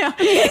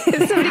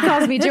 If somebody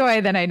calls me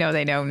Joy, then I know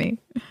they know me.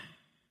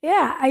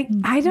 Yeah.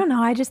 I don't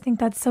know. I just think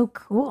that's so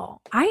cool.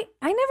 I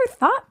never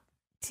thought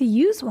to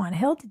use one.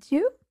 Hill, did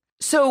you?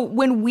 So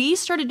when we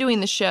started doing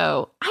the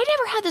show, I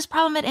never had this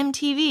problem at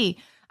MTV.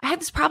 I had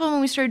this problem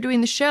when we started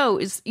doing the show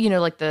is,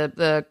 like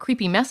the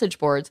creepy message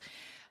boards.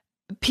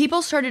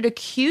 People started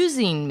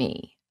accusing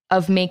me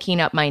of making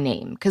up my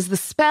name because the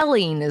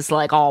spelling is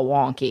like all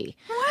wonky.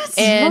 What?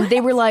 And they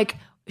were like,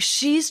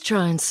 she's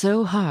trying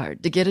so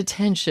hard to get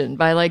attention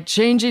by like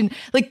changing,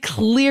 like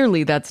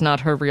clearly that's not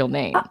her real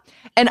name.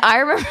 And I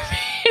remember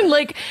being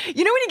like, when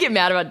you get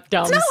mad about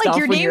dumb stuff like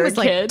your when name you're was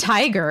a kid. Like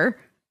Tiger.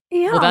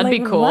 Yeah. Well, that'd be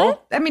cool.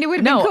 What? I mean, it would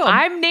have been cool.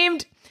 I'm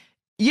named,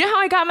 you know how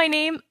I got my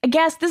name? I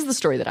guess this is the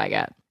story that I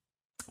got.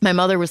 My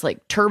mother was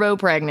like turbo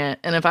pregnant.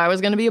 And if I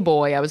was going to be a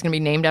boy, I was going to be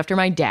named after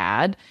my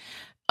dad.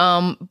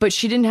 But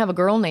she didn't have a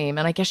girl name.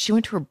 And I guess she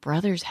went to her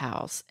brother's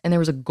house and there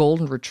was a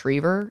golden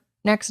retriever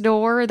next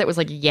door that was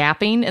like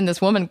yapping. And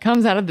this woman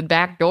comes out of the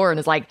back door and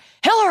is like,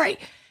 Hilarie,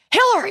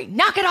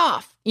 knock it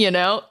off,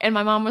 And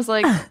my mom was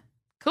like,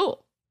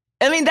 cool.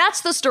 I mean,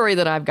 that's the story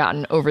that I've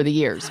gotten over the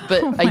years.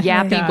 But a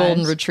yappy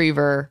golden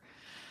retriever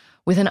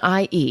with an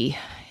IE.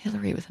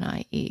 Hilarie with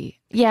an IE.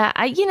 Yeah,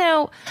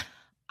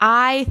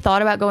 I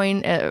thought about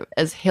going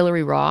as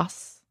Hilarie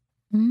Ross.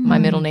 My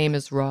middle name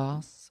is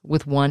Ross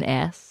with one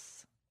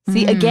S.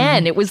 See,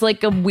 again, it was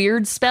like a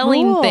weird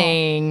spelling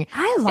thing.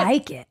 I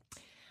like it.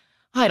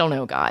 I don't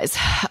know, guys.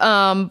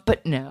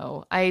 But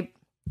no, I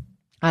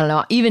don't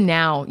know. Even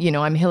now,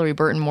 I'm Hilarie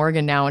Burton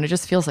Morgan now, and it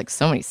just feels like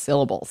so many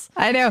syllables.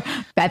 I know.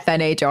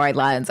 Bethany Joy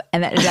Lenz.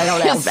 And then, I don't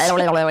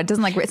know. It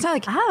doesn't it's not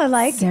like, I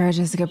like Sarah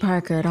Jessica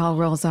Parker. It all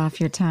rolls off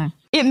your tongue.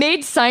 It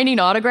made signing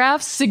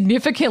autographs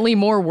significantly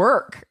more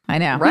work. I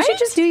know. You should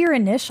just do your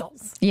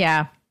initials.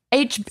 Yeah.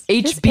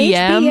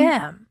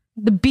 HBM.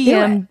 The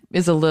BM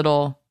is a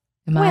little.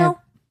 Am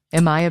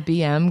I a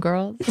BM,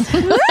 girls?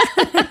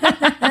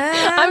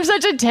 I'm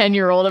such a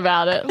 10-year-old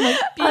about it.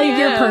 Like,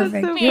 you're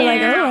perfect. You're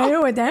like, I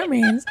know what that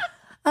means.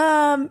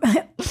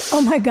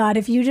 Oh my God.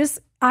 If you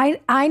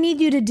I need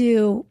you to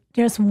do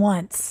just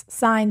once,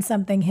 sign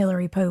something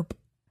Hillary Pope.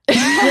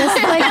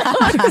 Just like,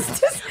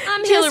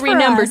 I'm Hillary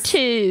number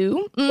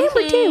 2.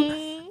 Number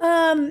 2.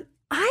 I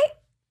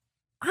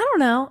don't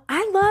know.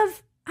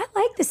 I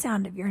like the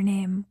sound of your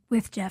name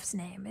with Jeff's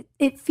name.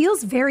 It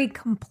feels very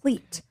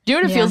complete. Do you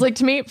know what it feels like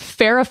to me?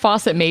 Farrah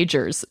Fawcett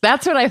Majors.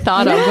 That's what I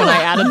thought of when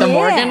I added the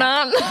Morgan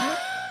on.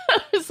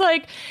 It's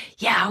like,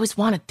 I always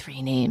wanted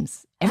 3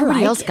 names.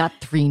 Everybody else got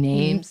 3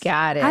 names. You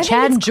got it.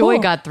 Chad and Joy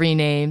got 3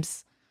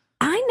 names.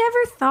 I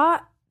never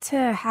thought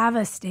to have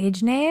a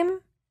stage name.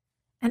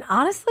 And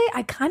honestly,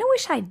 I kind of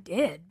wish I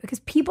did because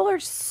people are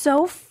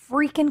so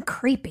freaking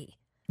creepy.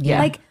 Yeah.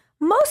 Like,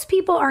 most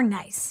people are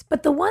nice,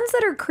 but the ones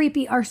that are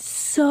creepy are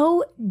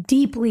so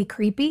deeply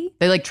creepy.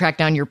 They like track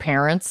down your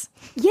parents.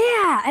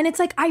 Yeah. And it's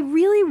like, I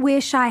really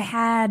wish I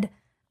had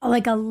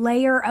like a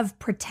layer of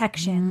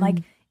protection. Like,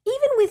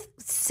 even with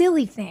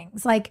silly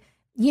things, like,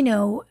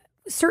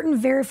 certain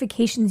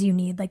verifications you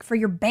need, like for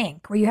your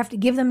bank, where you have to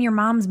give them your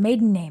mom's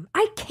maiden name.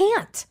 I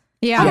can't.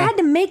 Yeah. I had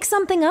to make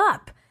something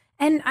up.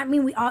 And I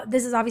mean,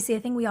 this is obviously a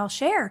thing we all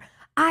share.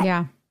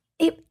 I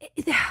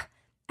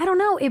don't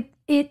know.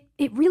 It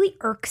really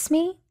irks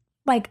me.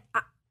 Like,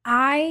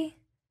 I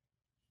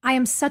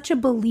am such a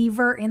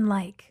believer in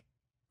like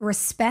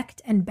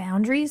respect and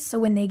boundaries. So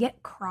when they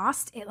get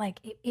crossed,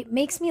 it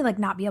makes me like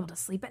not be able to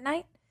sleep at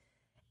night.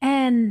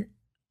 And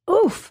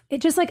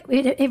it just like,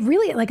 it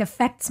really like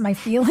affects my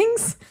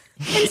feelings.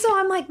 And so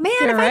I'm like, man,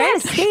 if I had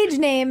a stage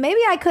name, maybe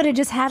I could have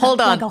just had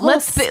like a whole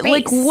space.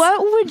 Like, what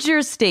would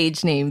your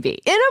stage name be?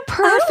 In a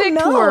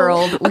perfect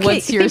world,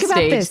 what's your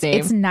stage name?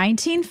 It's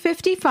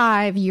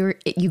 1955. You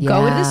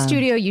go to the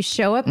studio, you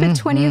show up at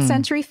 20th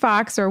Century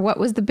Fox, or what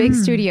was the big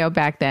studio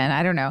back then?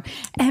 I don't know.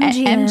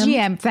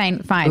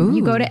 MGM. Fine. Ooh.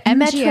 You go to MGM,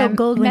 Metro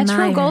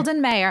Goldwyn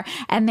Mayer,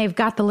 and they've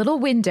got the little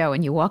window,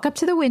 and you walk up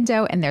to the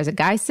window, and there's a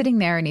guy sitting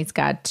there, and he's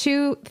got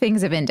 2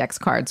 things of index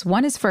cards.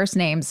 One is first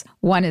names,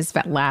 one is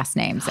last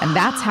names. And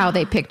that's how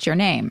they picked your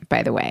name,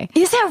 by the way.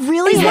 Is that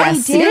really how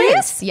you did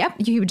it? Yep.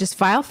 You just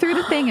file through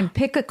the thing and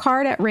pick a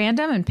card at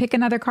random and pick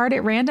another card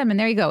at random. And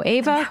there you go.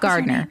 Ava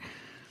Gardner.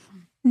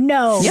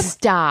 No. Yep.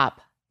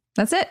 Stop.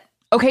 That's it.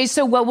 Okay,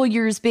 so what will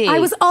yours be? I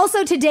was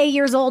also today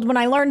years old when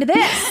I learned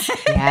this.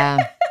 Yeah.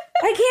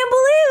 I can't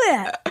believe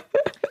it.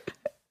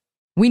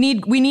 We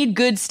need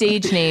good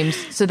stage names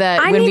so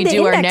that when we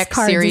do our next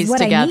series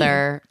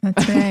together.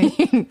 That's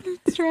right.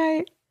 That's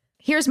right.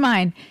 Here's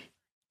mine.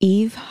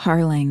 Eve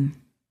Harling.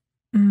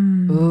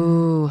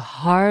 Ooh,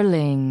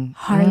 Harling.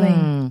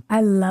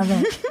 I love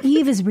it.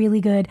 Eve is really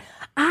good.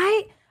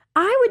 I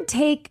would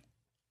take,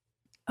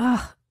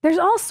 there's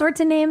all sorts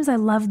of names I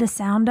love the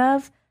sound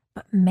of,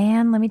 but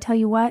man, let me tell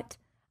you what,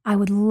 I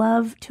would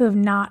love to have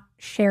not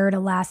shared a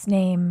last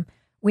name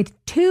with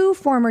 2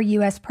 former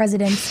U.S.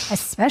 presidents,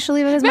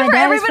 especially because my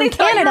dad is from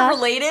Canada.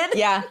 Related?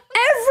 Yeah. Everyone,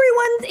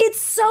 it's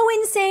so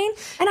insane.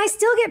 And I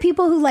still get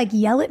people who like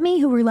yell at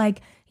me who are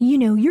like,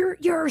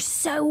 you're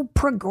so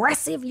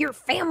progressive. Your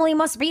family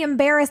must be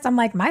embarrassed. I'm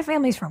like, my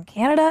family's from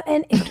Canada,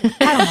 and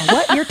I don't know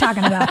what you're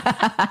talking about.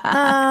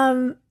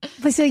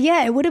 But so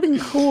yeah, it would have been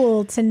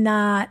cool to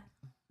not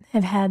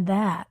have had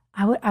that.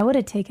 I would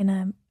have taken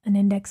an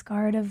index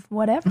card of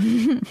whatever.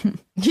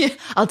 Yeah,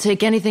 I'll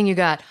take anything you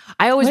got.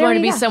 I always wanted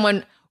to be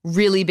someone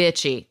really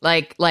bitchy,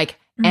 like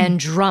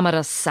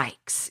Andromeda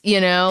Sykes.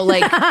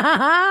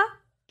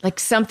 Like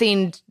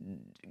something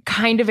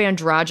kind of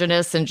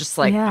androgynous and just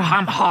like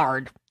I'm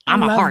hard.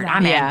 I'm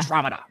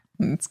Andromeda.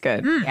 That's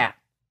good. Yeah.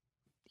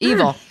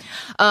 Evil.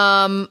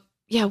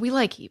 We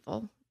like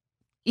evil.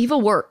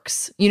 Evil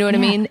works. You know what I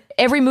mean?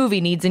 Every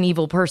movie needs an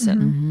evil person.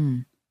 Mm-hmm.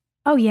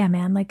 Oh yeah,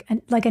 man. Like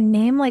a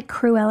name like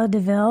Cruella de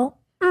Vil.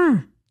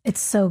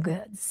 It's so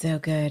good. So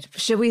good.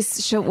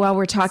 While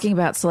we're talking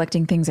about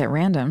selecting things at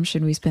random,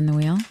 should we spin the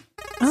wheel?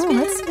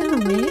 Let's spin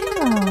the wheel.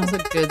 That's a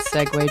good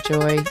segue,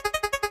 Joy.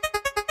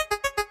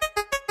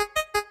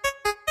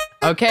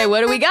 Okay, what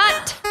do we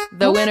got?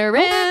 The winner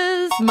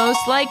is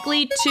most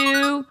likely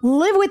to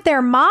live with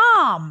their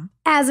mom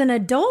as an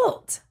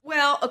adult.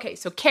 Well, okay,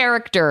 so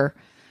character.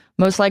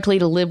 Most likely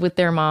to live with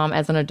their mom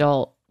as an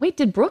adult. Wait,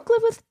 did Brooke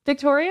live with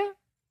Victoria?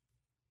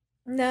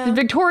 No. Did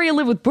Victoria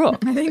live with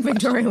Brooke? I think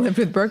Victoria lived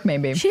with Brooke,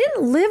 maybe. She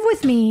didn't live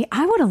with me.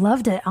 I would have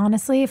loved it,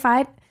 honestly. If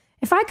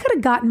If I could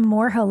have gotten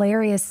more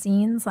hilarious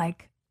scenes,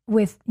 like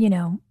with,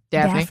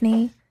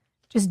 Daphne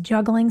just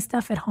juggling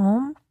stuff at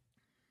home,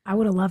 I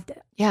would have loved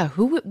it. Yeah.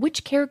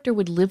 Which character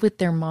would live with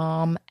their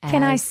mom?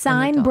 Can I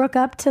sign Brooke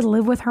up to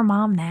live with her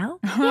mom now?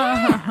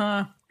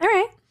 Yeah. All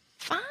right.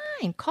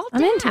 Fine. Call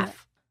I'm into Daph. it.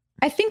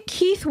 I think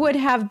Keith would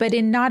have, but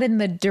not in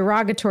the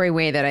derogatory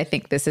way that I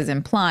think this is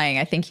implying.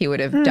 I think he would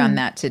have done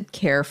that to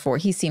care for.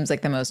 He seems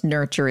like the most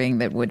nurturing,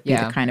 that would be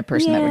the kind of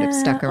person that would have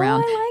stuck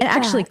around. I like and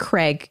actually, that.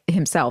 Craig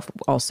himself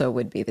also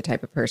would be the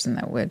type of person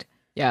that would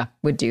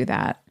do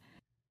that.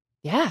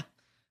 Yeah.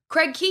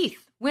 Craig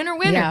Keith, winner.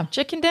 Yeah.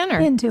 Chicken dinner.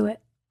 Into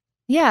it.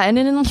 Yeah. And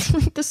in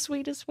like the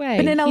sweetest way.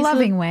 But in a He's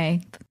loving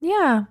way.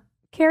 Yeah.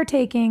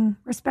 Caretaking,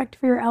 respect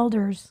for your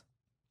elders.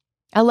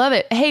 I love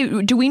it.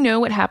 Hey, do we know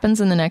what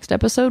happens in the next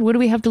episode? What do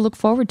we have to look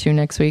forward to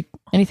next week?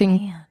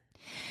 Anything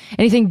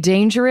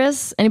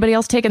dangerous? Anybody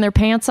else taking their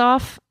pants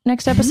off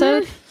next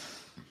episode?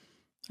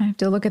 I have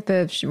to look at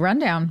the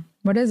rundown.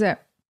 What is it?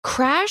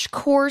 Crash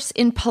Course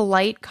in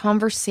Polite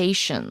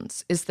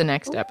Conversations is the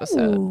next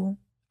episode. Ooh.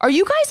 Are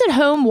you guys at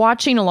home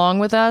watching along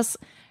with us?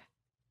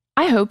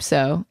 I hope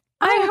so.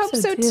 I hope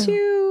so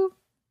too.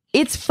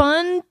 It's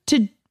fun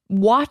to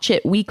watch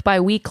it week by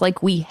week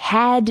like we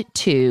had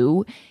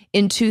to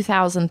in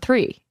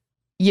 2003.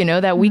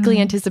 That weekly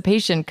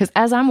anticipation. Because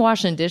as I'm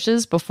washing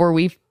dishes before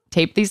we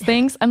tape these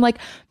things, I'm like,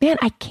 man,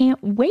 I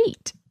can't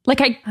wait.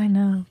 Like I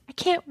know. I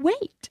can't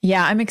wait.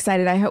 Yeah, I'm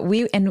excited. I hope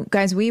we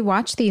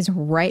watch these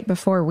right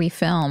before we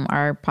film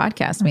our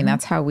podcast. I mean,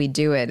 that's how we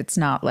do it. It's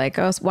not like,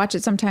 watch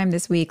it sometime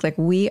this week. Like,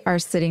 we are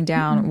sitting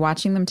down,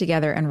 watching them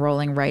together and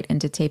rolling right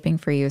into taping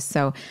for you.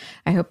 So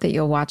I hope that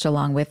you'll watch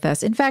along with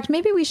us. In fact,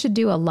 maybe we should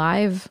do a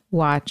live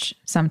watch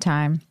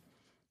sometime.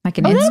 Like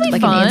an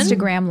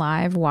Instagram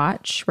live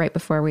watch right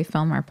before we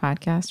film our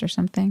podcast or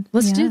something.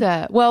 Let's do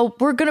that. Well,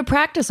 we're going to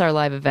practice our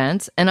live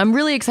events, and I'm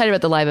really excited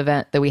about the live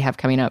event that we have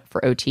coming up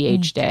for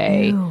OTH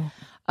Day.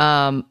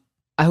 I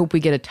hope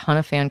we get a ton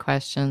of fan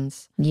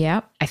questions.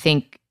 Yep. I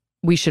think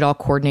we should all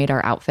coordinate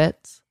our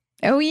outfits.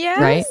 Oh,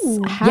 yeah. Right?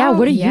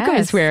 What are you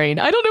guys wearing?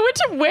 I don't know what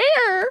to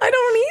wear. I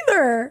don't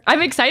either.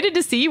 I'm excited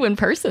to see you in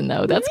person,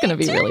 though. That's going to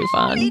be really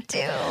fun. Me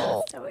too.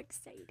 So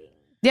exciting.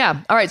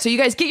 Yeah. All right. So you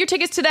guys get your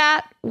tickets to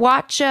that.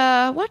 Watch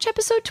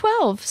episode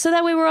 12. So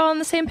that way we're all on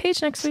the same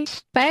page next week.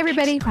 Bye,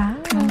 everybody.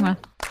 Bye.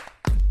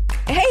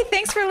 Hey,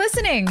 thanks for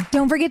listening.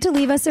 Don't forget to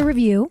leave us a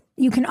review.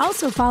 You can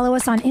also follow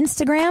us on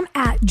Instagram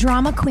at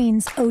Drama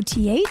Queens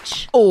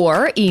OTH.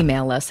 Or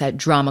email us at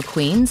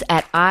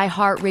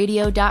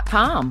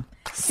dramaqueens@iheartradio.com.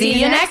 See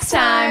you next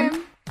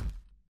time.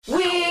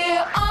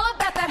 We're all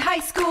about that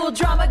high school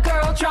drama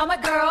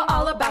girl,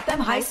 all about them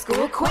high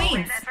school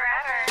queens.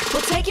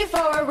 We'll take you for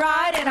a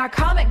ride in our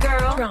comic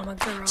girl,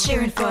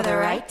 cheering for the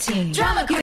right team. Drama queen.